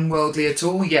not unworldly at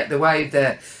all. Yet the way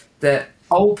that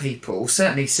old people,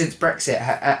 certainly since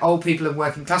Brexit, old people and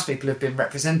working class people have been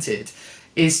represented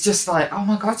is just like, oh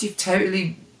my God, you've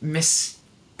totally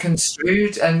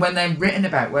misconstrued. And when they're written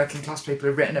about, working class people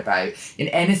are written about in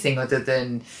anything other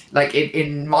than like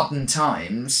in modern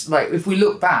times, like if we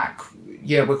look back,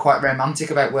 we're quite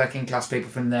romantic about working class people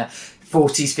from the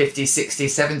 40s, 50s, 60s,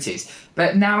 70s.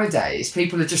 But nowadays,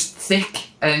 people are just thick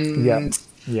and...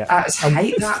 Yeah, I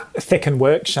hate that. Thick and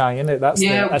work shy, isn't it? That's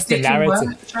the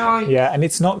narrative. Yeah, and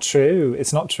it's not true.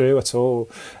 It's not true at all.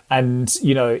 And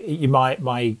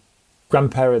my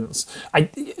grandparents,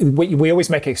 we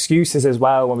always make excuses as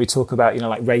well when we talk about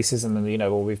like racism and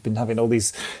or we've been having all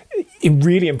these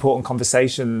really important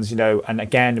conversations, and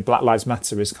again, Black Lives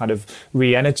Matter is kind of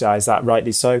re-energized that,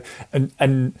 rightly so.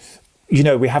 And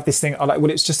we have this thing like, well,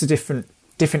 it's just a different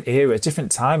era,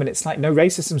 different time, and it's like, no,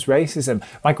 racism's racism.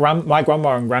 My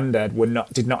grandma and granddad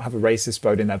did not have a racist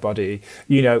bone in their body,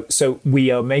 so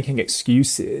we are making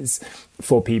excuses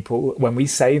for people when we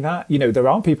say that. There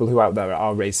are people who out there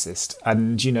are racist,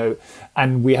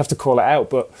 and we have to call it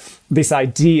out. But this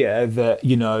idea that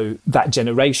that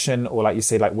generation, or like you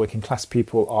say, like working class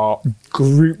people, are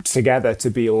grouped together to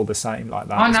be all the same like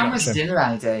that. My nan was a dinner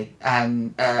lady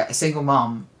and a single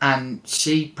mom, and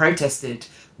she protested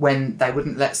when they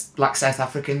wouldn't let Black South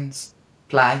Africans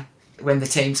play. When the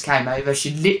teams came over,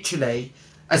 she literally,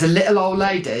 as a little old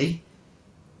lady,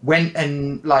 went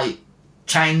and like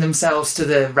chained themselves to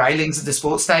the railings of the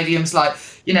sports stadiums. Like,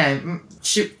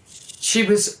 she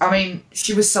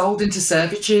was sold into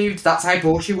servitude. That's how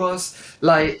poor she was.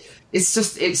 Like,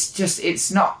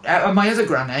 it's not. My other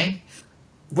granny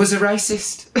was a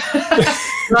racist.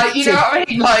 Like, you know what I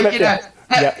mean? Like,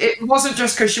 it wasn't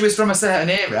just because she was from a certain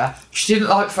era. She didn't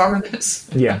like foreigners.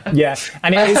 Yeah,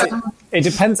 and it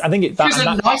depends. I think she was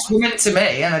a nice woman to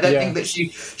me, and I don't think that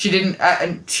she didn't.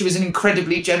 And she was an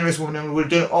incredibly generous woman and would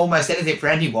do almost anything for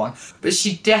anyone. But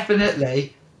she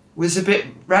definitely was a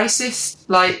bit racist.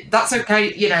 Like, that's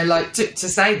okay, like to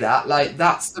say that. Like,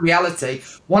 that's the reality.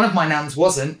 One of my nans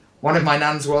wasn't. One of my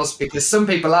nans was, because some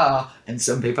people are and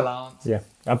some people aren't. Yeah,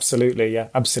 absolutely. Yeah,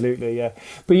 absolutely. Yeah.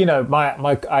 But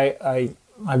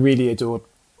I really adored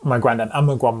my granddad and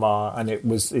my grandma, and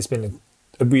it's been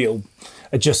a real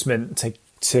adjustment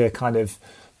to kind of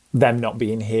them not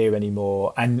being here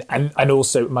anymore, and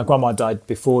also my grandma died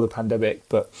before the pandemic,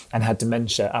 and had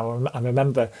dementia. I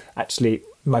remember actually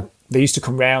they used to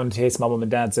come round here to my mum and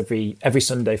dad's every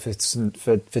Sunday for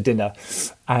dinner,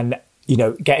 and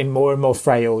getting more and more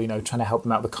frail, trying to help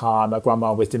them out of the car. My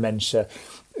grandma with dementia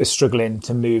is struggling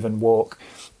to move and walk.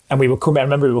 And I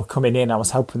remember we were coming in, I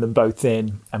was helping them both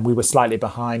in, and we were slightly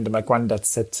behind. And my granddad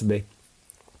said to me,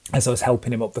 as I was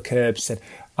helping him up the curb, said,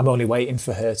 "I'm only waiting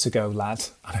for her to go, lad."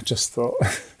 And I just thought,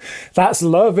 that's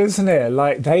love, isn't it?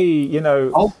 Like,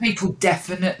 old people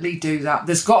definitely do that.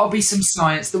 There's got to be some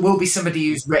science. There will be somebody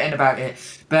who's written about it.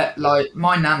 But like,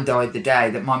 my nan died the day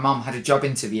that my mum had a job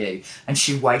interview, and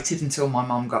she waited until my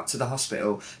mum got to the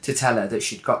hospital to tell her that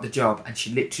she'd got the job, and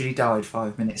she literally died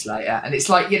 5 minutes later. And it's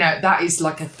like, that is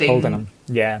like a thing. Holding on.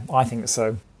 Yeah, I think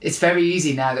so. It's very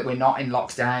easy now that we're not in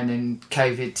lockdown and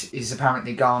COVID is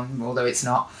apparently gone, although it's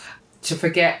not, to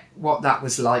forget what that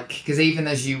was like. Because even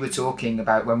as you were talking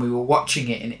about when we were watching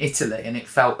it in Italy and it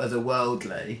felt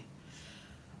otherworldly,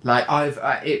 like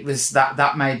it was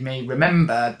that made me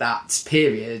remember that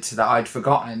period that I'd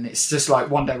forgotten. It's just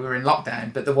like one day we were in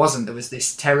lockdown, but there was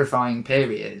this terrifying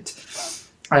period.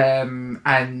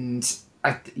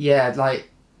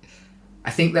 I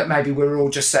think that maybe we're all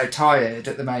just so tired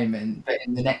at the moment, but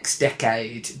in the next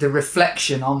decade, the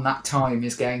reflection on that time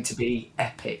is going to be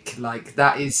epic. Like,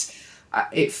 that is,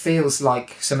 it feels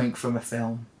like something from a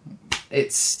film.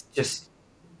 It's just,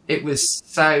 it was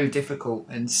so difficult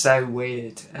and so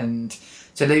weird. And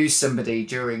to lose somebody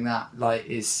during that, like,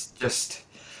 is just,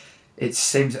 it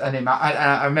seems,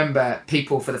 I remember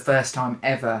people for the first time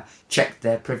ever checked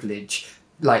their privilege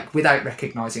like without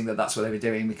recognising that that's what they were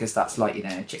doing, because that's like, you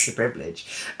know, chicks of privilege.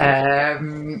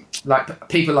 Like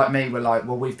people like me were like,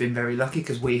 well, we've been very lucky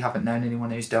because we haven't known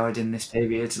anyone who's died in this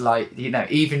period. Like, you know,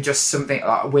 even just something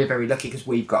like, we're very lucky because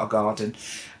we've got a garden.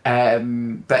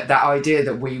 But that idea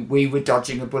that we were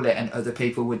dodging a bullet and other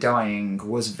people were dying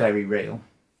was very real.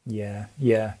 Yeah,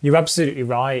 you're absolutely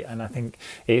right, and I think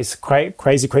it's quite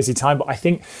crazy time. But I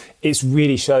think it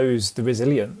really shows the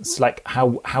resilience, like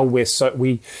how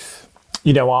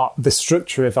the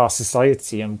structure of our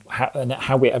society and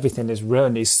how everything is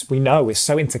run is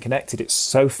so interconnected. It's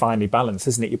so finely balanced,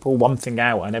 isn't it? You pull one thing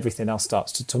out and everything else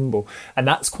starts to tumble, and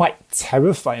that's quite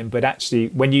terrifying. But actually,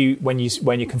 when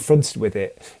you're confronted with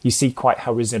it, you see quite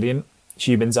how resilient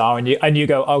humans are, and you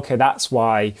go, okay, that's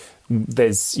why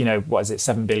there's, you know,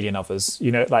 7 billion of us,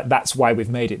 you know, like that's why we've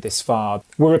made it this far.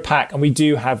 We're a pack and we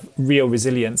do have real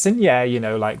resilience. And yeah, you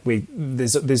know, like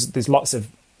there's lots of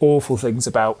awful things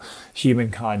about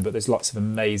humankind, but there's lots of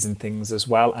amazing things as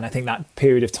well. And I think that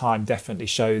period of time definitely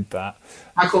showed that.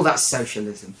 I call that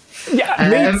socialism. Yeah,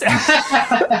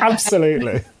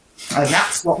 absolutely. And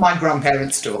that's what my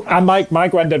grandparents taught me. And my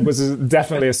granddad was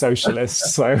definitely a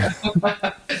socialist. So,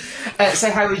 so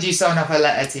how would you sign up a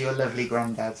letter to your lovely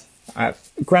granddad?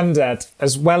 Granddad,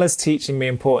 as well as teaching me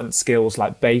important skills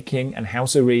like baking and how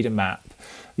to read a map,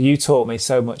 you taught me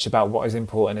so much about what is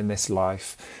important in this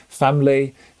life: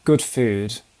 family, good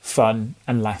food, fun,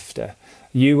 and laughter.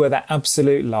 You were the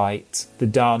absolute light, the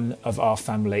dawn of our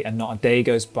family, and not a day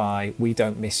goes by we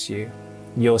don't miss you.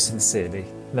 Yours sincerely,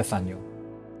 Nathaniel.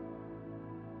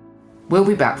 We'll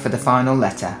be back for the final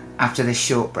letter after this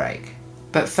short break.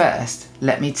 But first,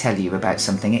 let me tell you about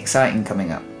something exciting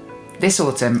coming up. This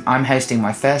autumn, I'm hosting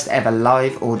my first ever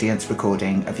live audience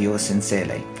recording of Yours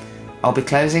Sincerely. I'll be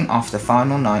closing off the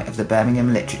final night of the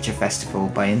Birmingham Literature Festival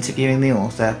by interviewing the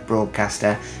author,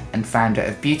 broadcaster and founder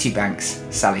of Beauty Banks,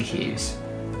 Sally Hughes.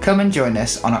 Come and join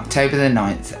us on October the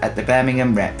 9th at the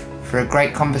Birmingham Rep for a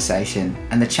great conversation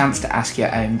and the chance to ask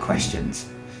your own questions.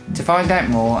 To find out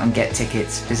more and get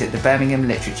tickets, visit the Birmingham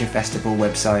Literature Festival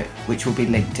website, which will be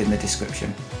linked in the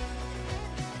description.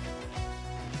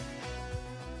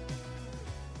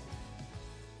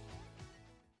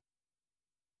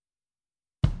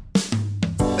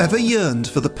 Ever yearned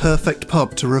for the perfect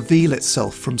pub to reveal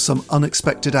itself from some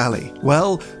unexpected alley?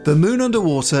 Well, The Moon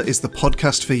Underwater is the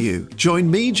podcast for you. Join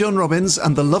me, John Robbins,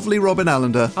 and the lovely Robin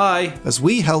Allender. Hi. As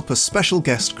we help a special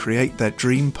guest create their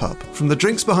dream pub. From the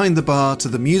drinks behind the bar to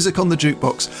the music on the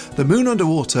jukebox, The Moon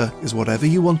Underwater is whatever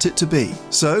you want it to be.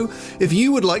 So, if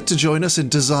you would like to join us in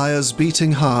Desire's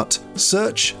beating heart,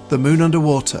 search The Moon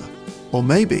Underwater. Or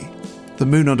maybe The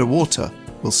Moon Underwater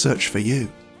will search for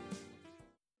you.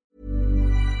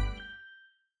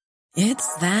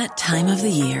 It's that time of the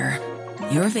year.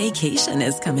 Your vacation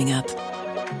is coming up.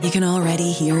 You can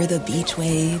already hear the beach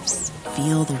waves,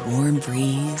 feel the warm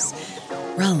breeze,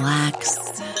 relax,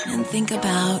 and think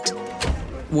about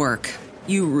work.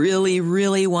 You really,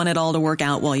 really want it all to work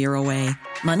out while you're away.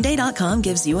 Monday.com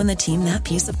gives you and the team that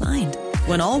peace of mind.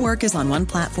 When all work is on one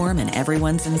platform and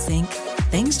everyone's in sync,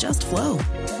 things just flow.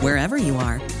 Wherever you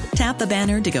are, tap the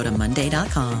banner to go to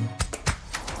Monday.com.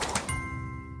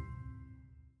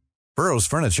 Burrow's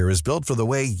furniture is built for the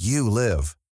way you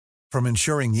live. From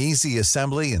ensuring easy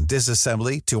assembly and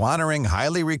disassembly to honoring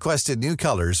highly requested new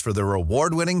colors for their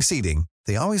award-winning seating,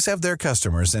 they always have their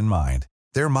customers in mind.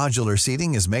 Their modular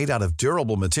seating is made out of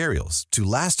durable materials to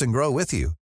last and grow with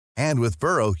you. And with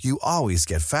Burrow, you always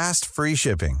get fast, free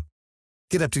shipping.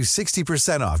 Get up to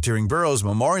 60% off during Burrow's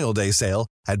Memorial Day sale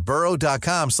at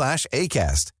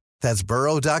burrow.com/ACAST. That's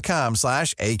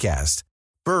burrow.com/ACAST.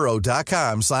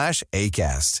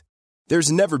 burrow.com/ACAST.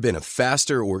 There's never been a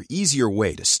faster or easier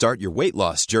way to start your weight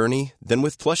loss journey than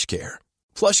with PlushCare.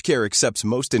 PlushCare accepts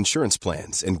most insurance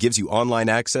plans and gives you online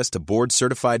access to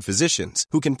board-certified physicians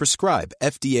who can prescribe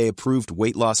FDA-approved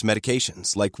weight loss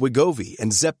medications like Wegovy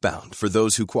and Zepbound for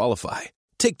those who qualify.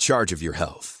 Take charge of your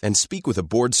health and speak with a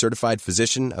board-certified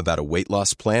physician about a weight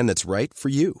loss plan that's right for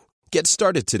you. Get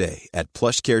started today at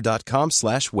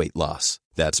plushcare.com/weight loss.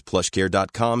 That's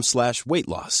plushcare.com/weight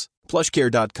loss.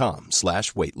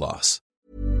 plushcare.com/weight loss.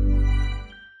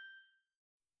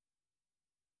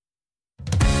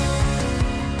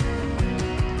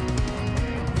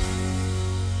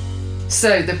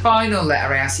 So the final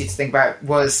letter I asked you to think about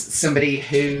was somebody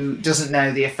who doesn't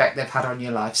know the effect they've had on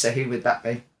your life. So who would that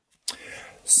be?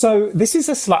 So this is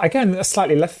a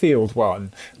slightly left field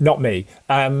one, not me.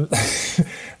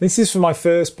 This is for my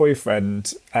first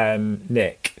boyfriend,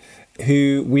 Nick.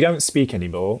 who we don't speak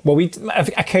anymore. Well,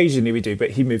 occasionally we do,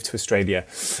 but he moved to Australia.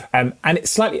 And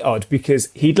it's slightly odd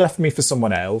because he'd left me for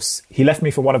someone else. He left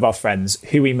me for one of our friends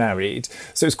who he married.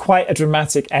 So it was quite a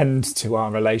dramatic end to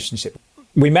our relationship.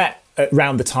 We met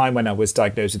around the time when I was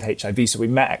diagnosed with HIV. So we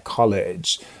met at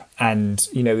college, and,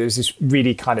 you know, there was this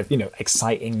really kind of, you know,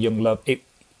 exciting young love.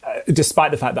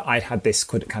 Despite the fact that I'd had this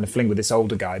kind of fling with this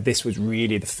older guy, this was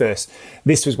really this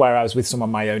was where I was with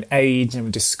someone my own age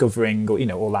and discovering, you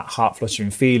know, all that heart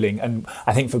fluttering feeling. And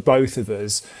I think for both of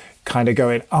us kind of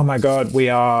going, oh my God,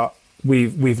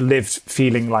 we've lived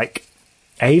feeling like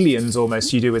aliens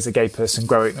almost, you do as a gay person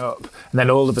growing up. And then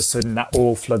all of a sudden that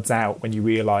all floods out when you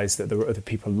realise that there are other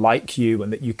people like you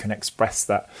and that you can express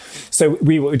that. So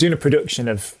we were doing a production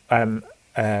of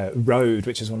Road,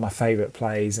 which is one of my favourite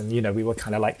plays, and, you know, we were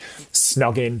kind of like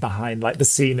snogging behind like the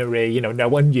scenery, you know, no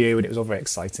one knew, and it was all very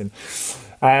exciting.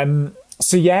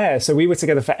 So we were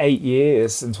together for 8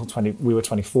 years until we were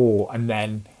 24, and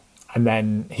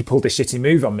then he pulled this shitty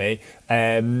move on me,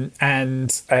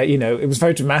 you know, it was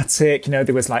very dramatic. You know,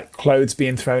 there was like clothes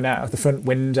being thrown out of the front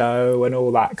window and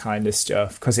all that kind of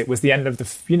stuff, because it was the end of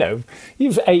the, you know,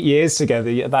 you've 8 years together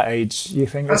at that age. You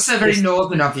think that's so very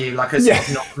northern of you, like a sort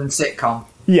of northern sitcom.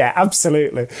 Yeah,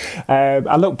 absolutely.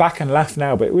 I look back and laugh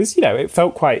now, but it was, you know, it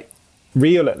felt quite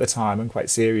real at the time and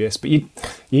quite serious. But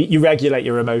you regulate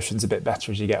your emotions a bit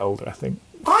better as you get older, I think.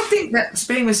 I think that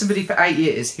being with somebody for 8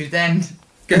 years who then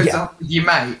goes up with your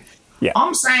mate. Yeah,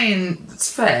 I'm saying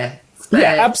it's fair.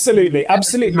 Yeah, absolutely. About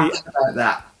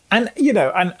that. And, you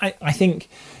know, and I think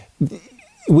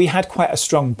we had quite a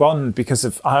strong bond because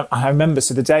of, I remember,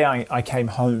 so the day I came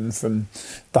home from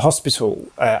the hospital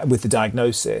with the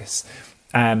diagnosis,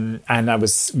 and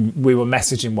we were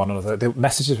messaging one another. The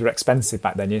messages were expensive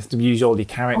back then. You have to use all your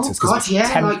characters. Oh, God,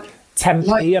 yeah.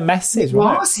 10p a message,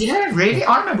 right? It was, yeah, really.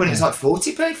 I remember when it was like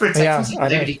 40p for a text message.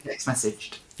 Nobody text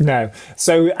messaged. No.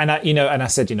 So, and I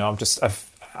said, you know,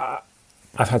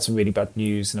 I've had some really bad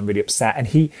news and I'm really upset. And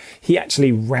he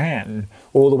actually ran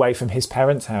all the way from his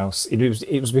parents' house.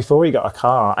 It was before he got a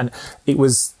car, and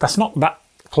that's not that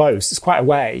close. It's quite a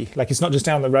way. Like, it's not just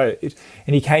down the road.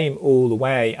 And he came all the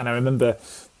way. And I remember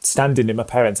standing in my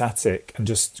parents' attic and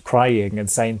just crying and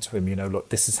saying to him, you know, look,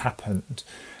 this has happened.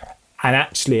 And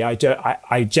actually,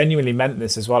 I genuinely meant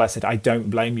this as well. I said, I don't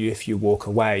blame you if you walk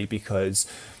away, because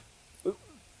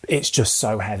it's just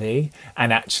so heavy.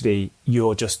 And actually,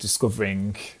 you're just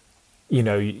discovering, you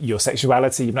know, your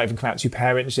sexuality. You've not even come out to your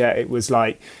parents yet. It was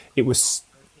a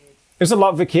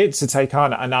lot for kids to take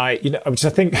on. And you know, which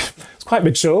I think it's quite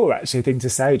mature, actually, thing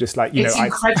to say. Just like, you it's know,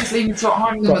 incredibly mature.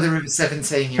 I'm the mother of a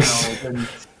 17-year-old, and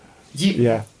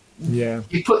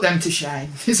you put them to shame.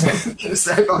 Is what I'm going to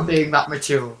say by being that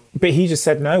mature. But he just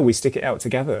said, no, we stick it out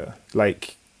together.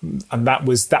 Like, and that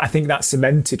I think that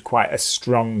cemented quite a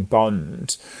strong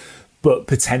bond, but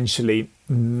potentially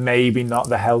maybe not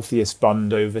the healthiest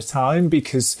bond over time,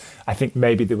 because I think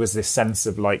maybe there was this sense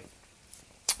of like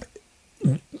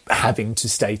having to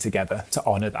stay together to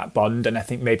honour that bond. And I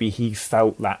think maybe he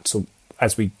felt that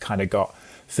as we kind of got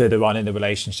further on in the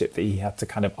relationship, that he had to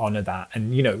kind of honour that.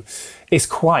 And, you know, it's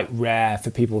quite rare for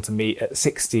people to meet at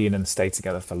 16 and stay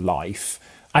together for life.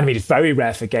 I mean, it's very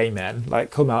rare for gay men. Like,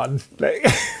 come on. Like,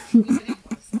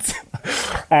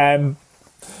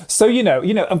 so, you know,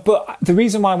 but the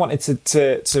reason why I wanted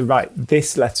to write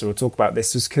this letter or talk about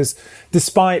this was because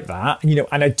despite that, you know,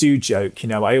 and I do joke, you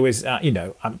know, I always, you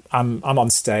know, I'm on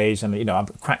stage and, you know, I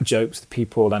crack jokes to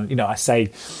people, and, you know, I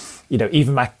say, you know,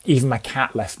 even my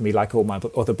cat left me like all my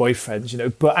other boyfriends, you know,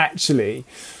 but actually,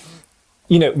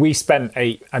 you know, we spent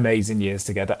 8 amazing years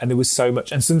together, and there was so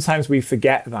much, and sometimes we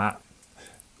forget that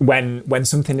when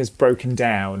something is broken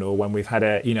down, or when we've had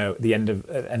the end of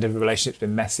a relationship's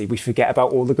been messy, we forget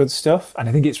about all the good stuff. And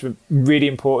I think it's really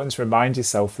important to remind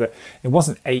yourself that it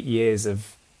wasn't 8 years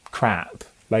of crap.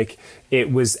 Like, there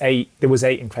was 8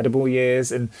 incredible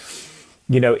years, and,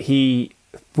 you know, we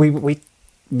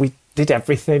did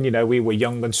everything. You know, we were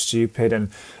young and stupid,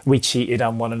 and we cheated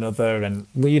on one another, and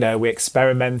we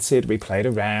experimented, we played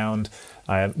around,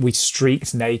 we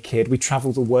streaked naked, we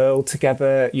traveled the world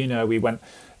together. You know, we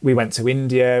went to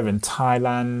India and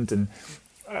Thailand, and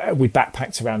we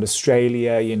backpacked around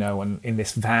Australia, you know, and in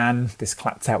this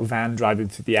clapped out van driving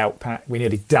through the outback. We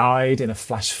nearly died in a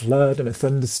flash flood and a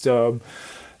thunderstorm.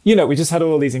 You know, we just had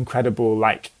all these incredible,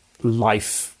 like,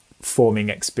 life forming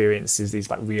experiences,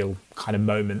 these like real kind of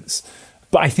moments.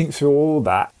 But I think through all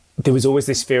that, there was always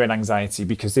this fear and anxiety,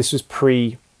 because this was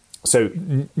so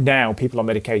now people on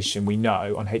medication, we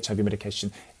know, on HIV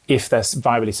medication, if they're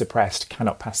virally suppressed,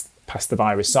 cannot pass pass the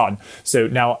virus on. So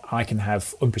now I can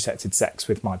have unprotected sex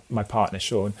with my partner,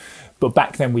 Sean. But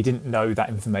back then we didn't know that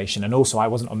information. And also I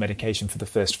wasn't on medication for the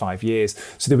first 5 years.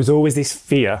 So there was always this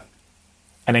fear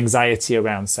and anxiety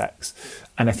around sex.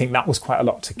 And I think that was quite a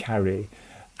lot to carry.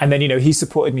 And then, he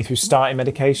supported me through starting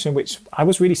medication, which I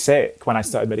was really sick when I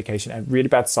started medication. I had really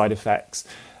bad side effects.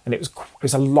 And it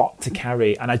was a lot to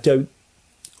carry. And I don't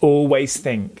always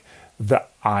think that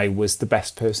I was the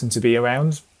best person to be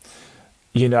around,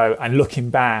 and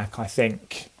looking back, I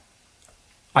think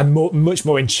I'm much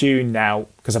more in tune now,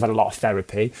 because I've had a lot of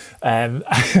therapy,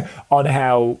 on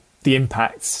how the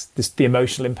impacts, the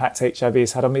emotional impact HIV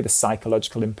has had on me, the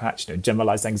psychological impact,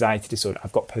 generalized anxiety disorder.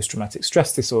 I've got post-traumatic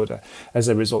stress disorder as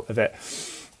a result of it.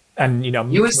 And,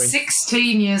 you were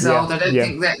 16 years old. I don't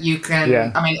think that you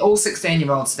can, I mean, all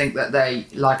 16-year-olds think that they,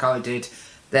 like I did,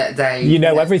 that they...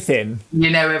 everything.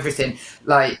 Everything.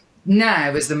 Like,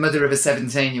 now, as the mother of a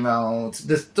 17-year-old,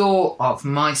 the thought of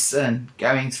my son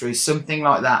going through something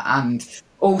like that, and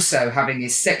also having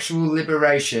his sexual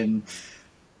liberation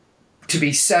to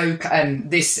be so...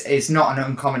 And this is not an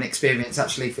uncommon experience,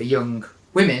 actually, for young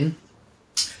women,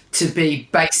 to be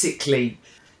basically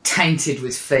tainted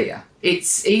with fear.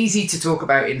 It's easy to talk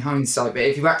about in hindsight, but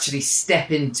if you actually step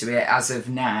into it as of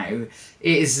now,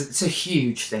 it's a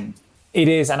huge thing. It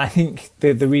is, and I think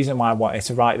the reason why I wanted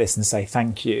to write this and say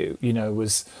thank you,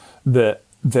 was that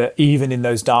even in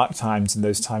those dark times and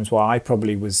those times where I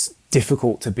probably was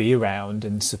difficult to be around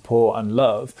and support and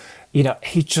love,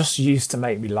 he just used to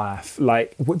make me laugh.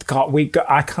 Like, God,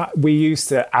 we used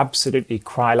to absolutely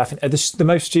cry laughing at the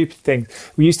most stupid thing.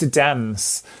 We used to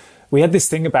dance. We had this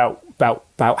thing about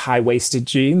high-waisted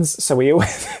jeans, so we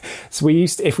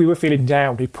used to, if we were feeling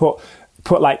down, we put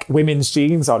like women's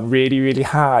jeans on really, really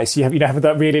high. So you have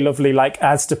that really lovely like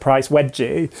Asda price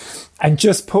wedgie, and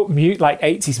just put like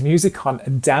 80s music on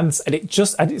and dance. And it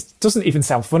doesn't even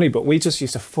sound funny, but we just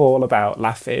used to fall about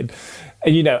laughing.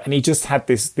 And, and he just had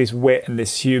this wit and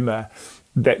this humor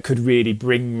that could really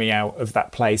bring me out of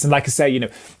that place. And like I say,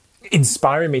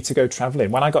 inspiring me to go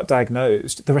traveling. When I got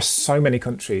diagnosed, there are so many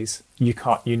countries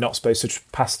you're not supposed to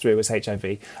pass through as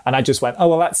HIV, and I just went, oh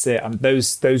well, that's it.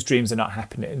 Those dreams are not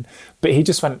happening. But he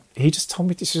just told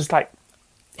me, he was like,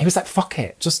 fuck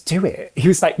it, just do it. He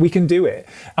was like, we can do it,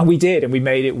 and we did, and we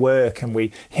made it work, and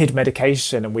we hid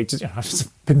medication, and we just, I've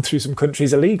just been through some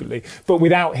countries illegally, but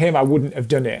without him, I wouldn't have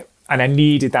done it, and I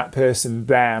needed that person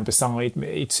there beside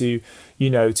me to,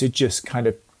 to just kind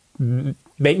of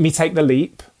make me take the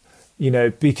leap.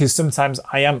 Because sometimes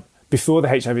before the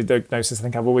HIV diagnosis, I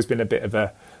think I've always been a bit of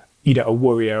a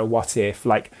worrier, a what if.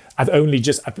 Like, I've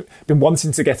been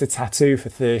wanting to get a tattoo for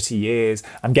 30 years.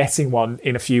 I'm getting one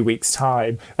in a few weeks'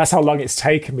 time. That's how long it's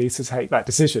taken me to take that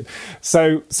decision.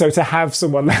 So to have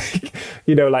someone like,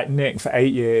 like Nick for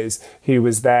 8 years who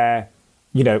was there,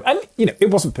 and, it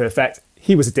wasn't perfect.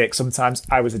 He was a dick sometimes.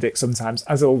 I was a dick sometimes,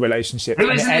 as all relationships.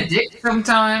 Who isn't a dick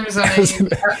sometimes? I mean,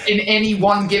 in any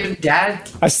one given day.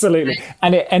 Absolutely.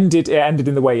 And it ended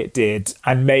in the way it did.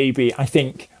 And maybe, I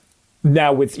think,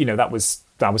 now with, that was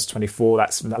 24,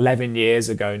 that's 11 years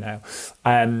ago now.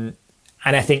 And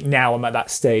I think now I'm at that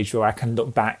stage where I can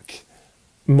look back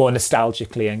more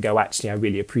nostalgically and go, actually, I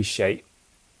really appreciate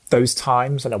those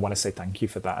times, and I want to say thank you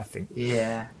for that, I think.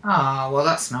 Yeah. Well,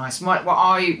 that's nice. When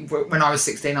I was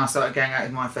 16, I started going out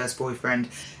with my first boyfriend,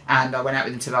 and I went out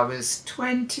with him until I was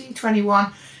 20,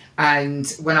 21. And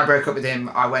when I broke up with him,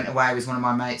 I went away with one of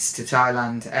my mates to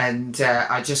Thailand, and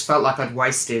I just felt like I'd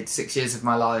wasted 6 years of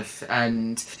my life.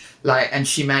 And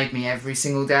she made me every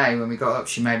single day when we got up,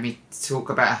 she made me talk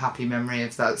about a happy memory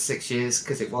of that 6 years,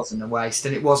 because it wasn't a waste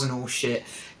and it wasn't all shit.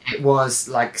 It was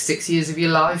like 6 years of your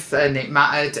life, and it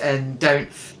mattered, and don't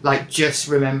just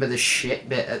remember the shit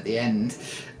bit at the end.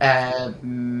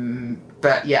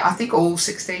 But yeah, I think all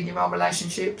 16-year-old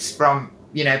relationships from,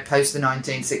 post the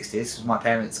 1960s,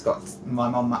 my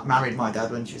mum married my dad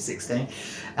when she was 16.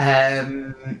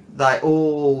 Everybody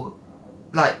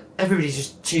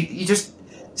just cheat. It's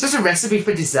just a recipe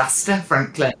for disaster,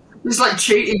 frankly. It's like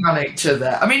cheating on each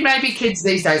other. I mean, maybe kids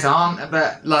these days aren't,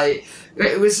 but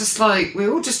it was just like we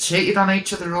all just cheated on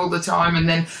each other all the time, and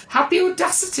then had the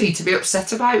audacity to be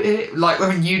upset about it, like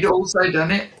when you'd also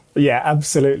done it. Yeah,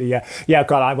 absolutely. Yeah.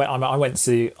 God,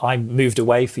 I moved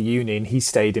away for uni, and he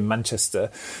stayed in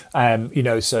Manchester.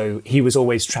 So he was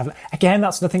always traveling. Again,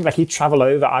 that's nothing. Like, he'd travel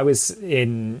over. I was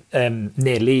in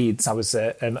near Leeds. I was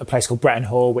at a place called Bretton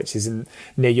Hall, which is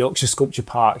near Yorkshire Sculpture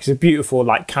Park. It's a beautiful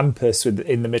campus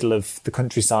in the middle of the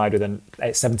countryside with a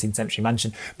 17th century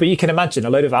mansion. But you can imagine a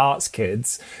load of arts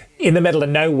kids in the middle of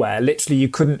nowhere. Literally,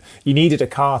 you needed a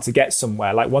car to get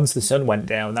somewhere. Like, once the sun went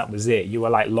down, that was it. You were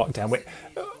locked down.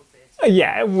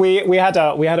 Yeah, we had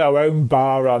our own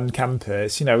bar on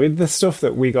campus, with the stuff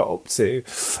that we got up to,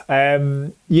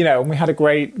 and we had a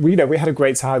great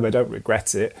time. I don't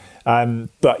regret it,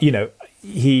 but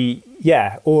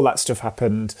all that stuff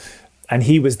happened, and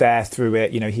he was there through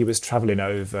it. He was travelling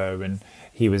over, and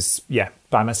he was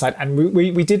by my side, and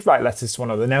we did write letters to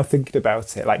one another. Now thinking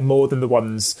about it, like more than the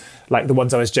ones I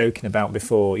was joking about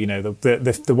before,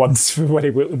 the ones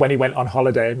when he went on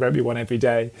holiday and wrote me one every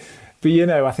day. But,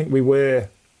 I think we were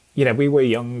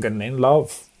young and in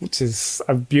love, which is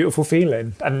a beautiful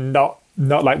feeling, and not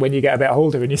like when you get a bit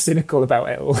older and you're cynical about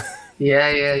it all.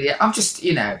 Yeah. I'm just,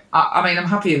 I'm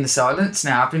happy in the silence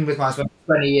now. I've been with my husband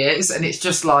for 20 years, and it's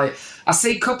just like, I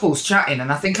see couples chatting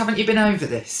and I think, haven't you been over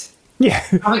this? Yeah.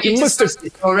 Haven't you discussed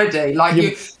this already?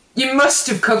 Like, you must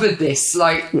have covered this.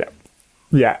 Like,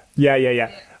 Yeah.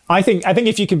 I think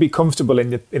if you can be comfortable in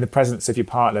the presence of your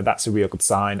partner, that's a real good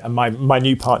sign. And my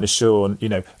new partner, Sean,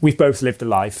 we've both lived a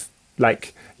life,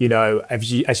 like,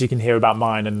 as you can hear about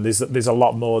mine, and there's a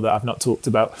lot more that I've not talked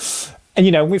about.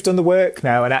 And, we've done the work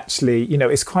now, and actually,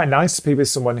 it's quite nice to be with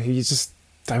someone who you just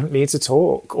don't need to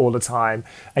talk all the time,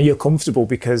 and you're comfortable,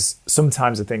 because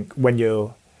sometimes I think when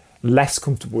you're less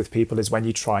comfortable with people is when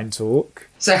you try and talk.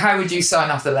 So how would you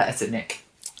sign off the letter to Nick?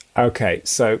 Okay,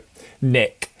 so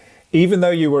Nick, even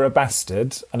though you were a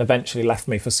bastard and eventually left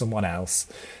me for someone else,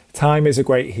 time is a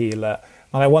great healer,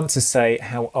 and I want to say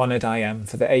how honoured I am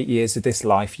for the 8 years of this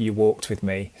life you walked with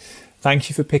me. Thank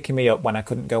you for picking me up when I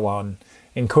couldn't go on,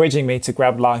 encouraging me to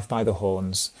grab life by the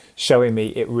horns, showing me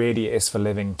it really is for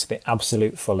living to the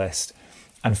absolute fullest,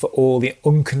 and for all the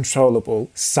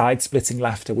uncontrollable, side-splitting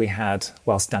laughter we had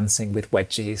whilst dancing with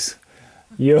wedgies.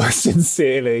 Yours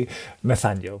sincerely,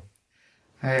 Nathaniel.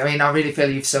 I mean, I really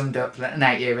feel you've summed up an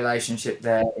 8-year relationship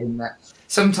there, in that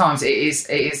sometimes it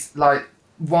is like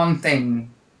one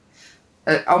thing.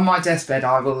 On my deathbed,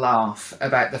 I will laugh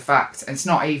about the fact, and it's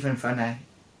not even funny.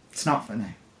 It's not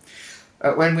funny.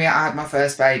 When I had my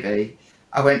first baby,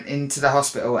 I went into the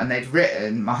hospital and they'd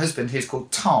written, my husband, who's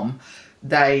called Tom,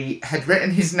 they had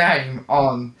written his name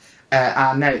on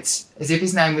our notes as if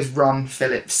his name was Ron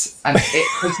Phillips, and it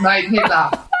has made me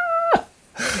laugh.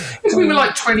 Because we were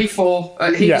like 24,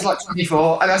 he was like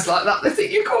 24, and I was like, that's the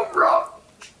thing you call Ron.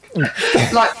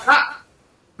 Like, that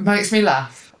makes me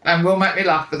laugh, and will make me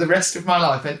laugh for the rest of my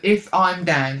life. And if I'm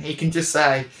down, he can just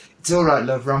say, "It's all right,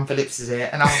 love, Ron Phillips is here,"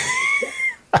 and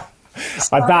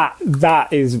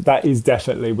that is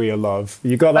definitely real love.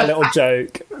 You got that little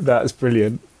joke. That's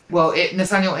brilliant. Well,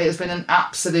 Nathaniel, it has been an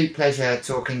absolute pleasure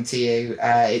talking to you.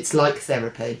 It's like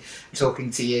therapy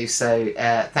talking to you. So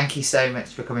thank you so much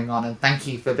for coming on, and thank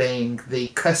you for being the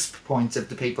cusp point of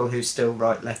the people who still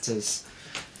write letters.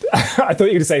 I thought you were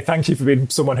going to say thank you for being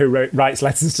someone who writes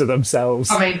letters to themselves.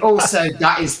 I mean, also,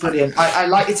 that is brilliant. I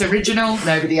like it's original.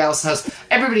 Everybody else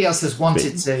has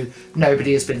wanted to.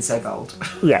 Nobody has been so bold.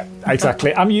 Yeah,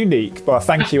 exactly. I'm unique, but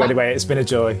thank you anyway. It's been a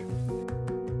joy.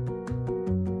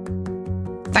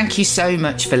 Thank you so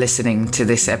much for listening to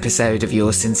this episode of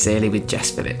Yours Sincerely with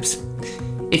Jess Phillips.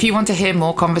 If you want to hear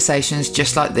more conversations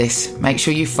just like this, make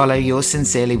sure you follow Yours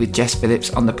Sincerely with Jess Phillips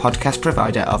on the podcast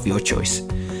provider of your choice.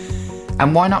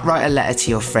 And why not write a letter to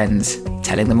your friends,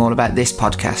 telling them all about this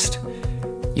podcast?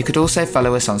 You could also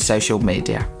follow us on social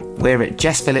media. We're at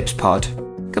Jess Phillips Pod.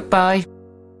 Goodbye.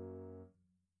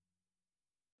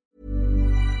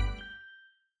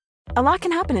 A lot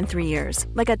can happen in 3 years,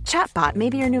 like a chatbot may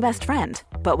be your new best friend.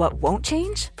 But what won't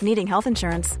change? Needing health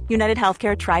insurance. United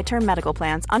Healthcare Tri-Term Medical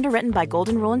Plans, underwritten by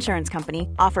Golden Rule Insurance Company,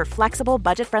 offer flexible,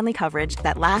 budget-friendly coverage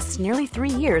that lasts nearly 3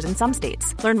 years in some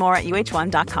states. Learn more at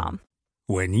UH1.com.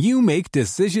 When you make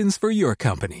decisions for your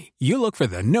company, you look for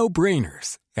the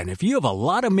no-brainers. And if you have a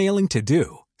lot of mailing to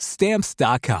do,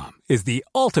 Stamps.com is the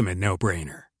ultimate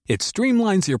no-brainer. It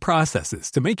streamlines your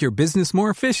processes to make your business more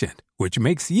efficient, which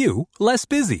makes you less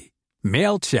busy.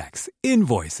 Mail checks,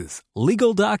 invoices,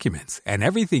 legal documents, and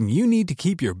everything you need to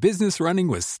keep your business running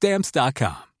with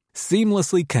Stamps.com.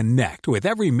 Seamlessly connect with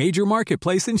every major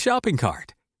marketplace and shopping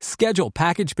cart. Schedule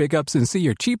package pickups and see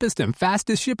your cheapest and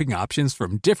fastest shipping options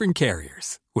from different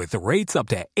carriers, with rates up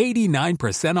to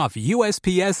 89% off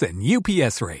USPS and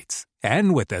UPS rates.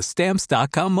 And with the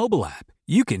Stamps.com mobile app,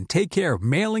 you can take care of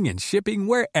mailing and shipping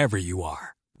wherever you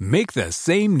are. Make the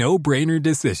same no-brainer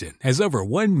decision as over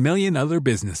 1 million other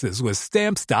businesses with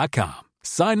Stamps.com.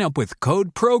 Sign up with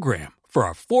code PROGRAM for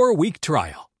a 4-week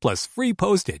trial, plus free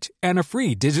postage and a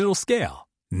free digital scale.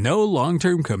 No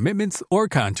long-term commitments or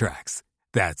contracts.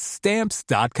 That's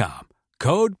Stamps.com.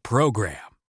 Code PROGRAM.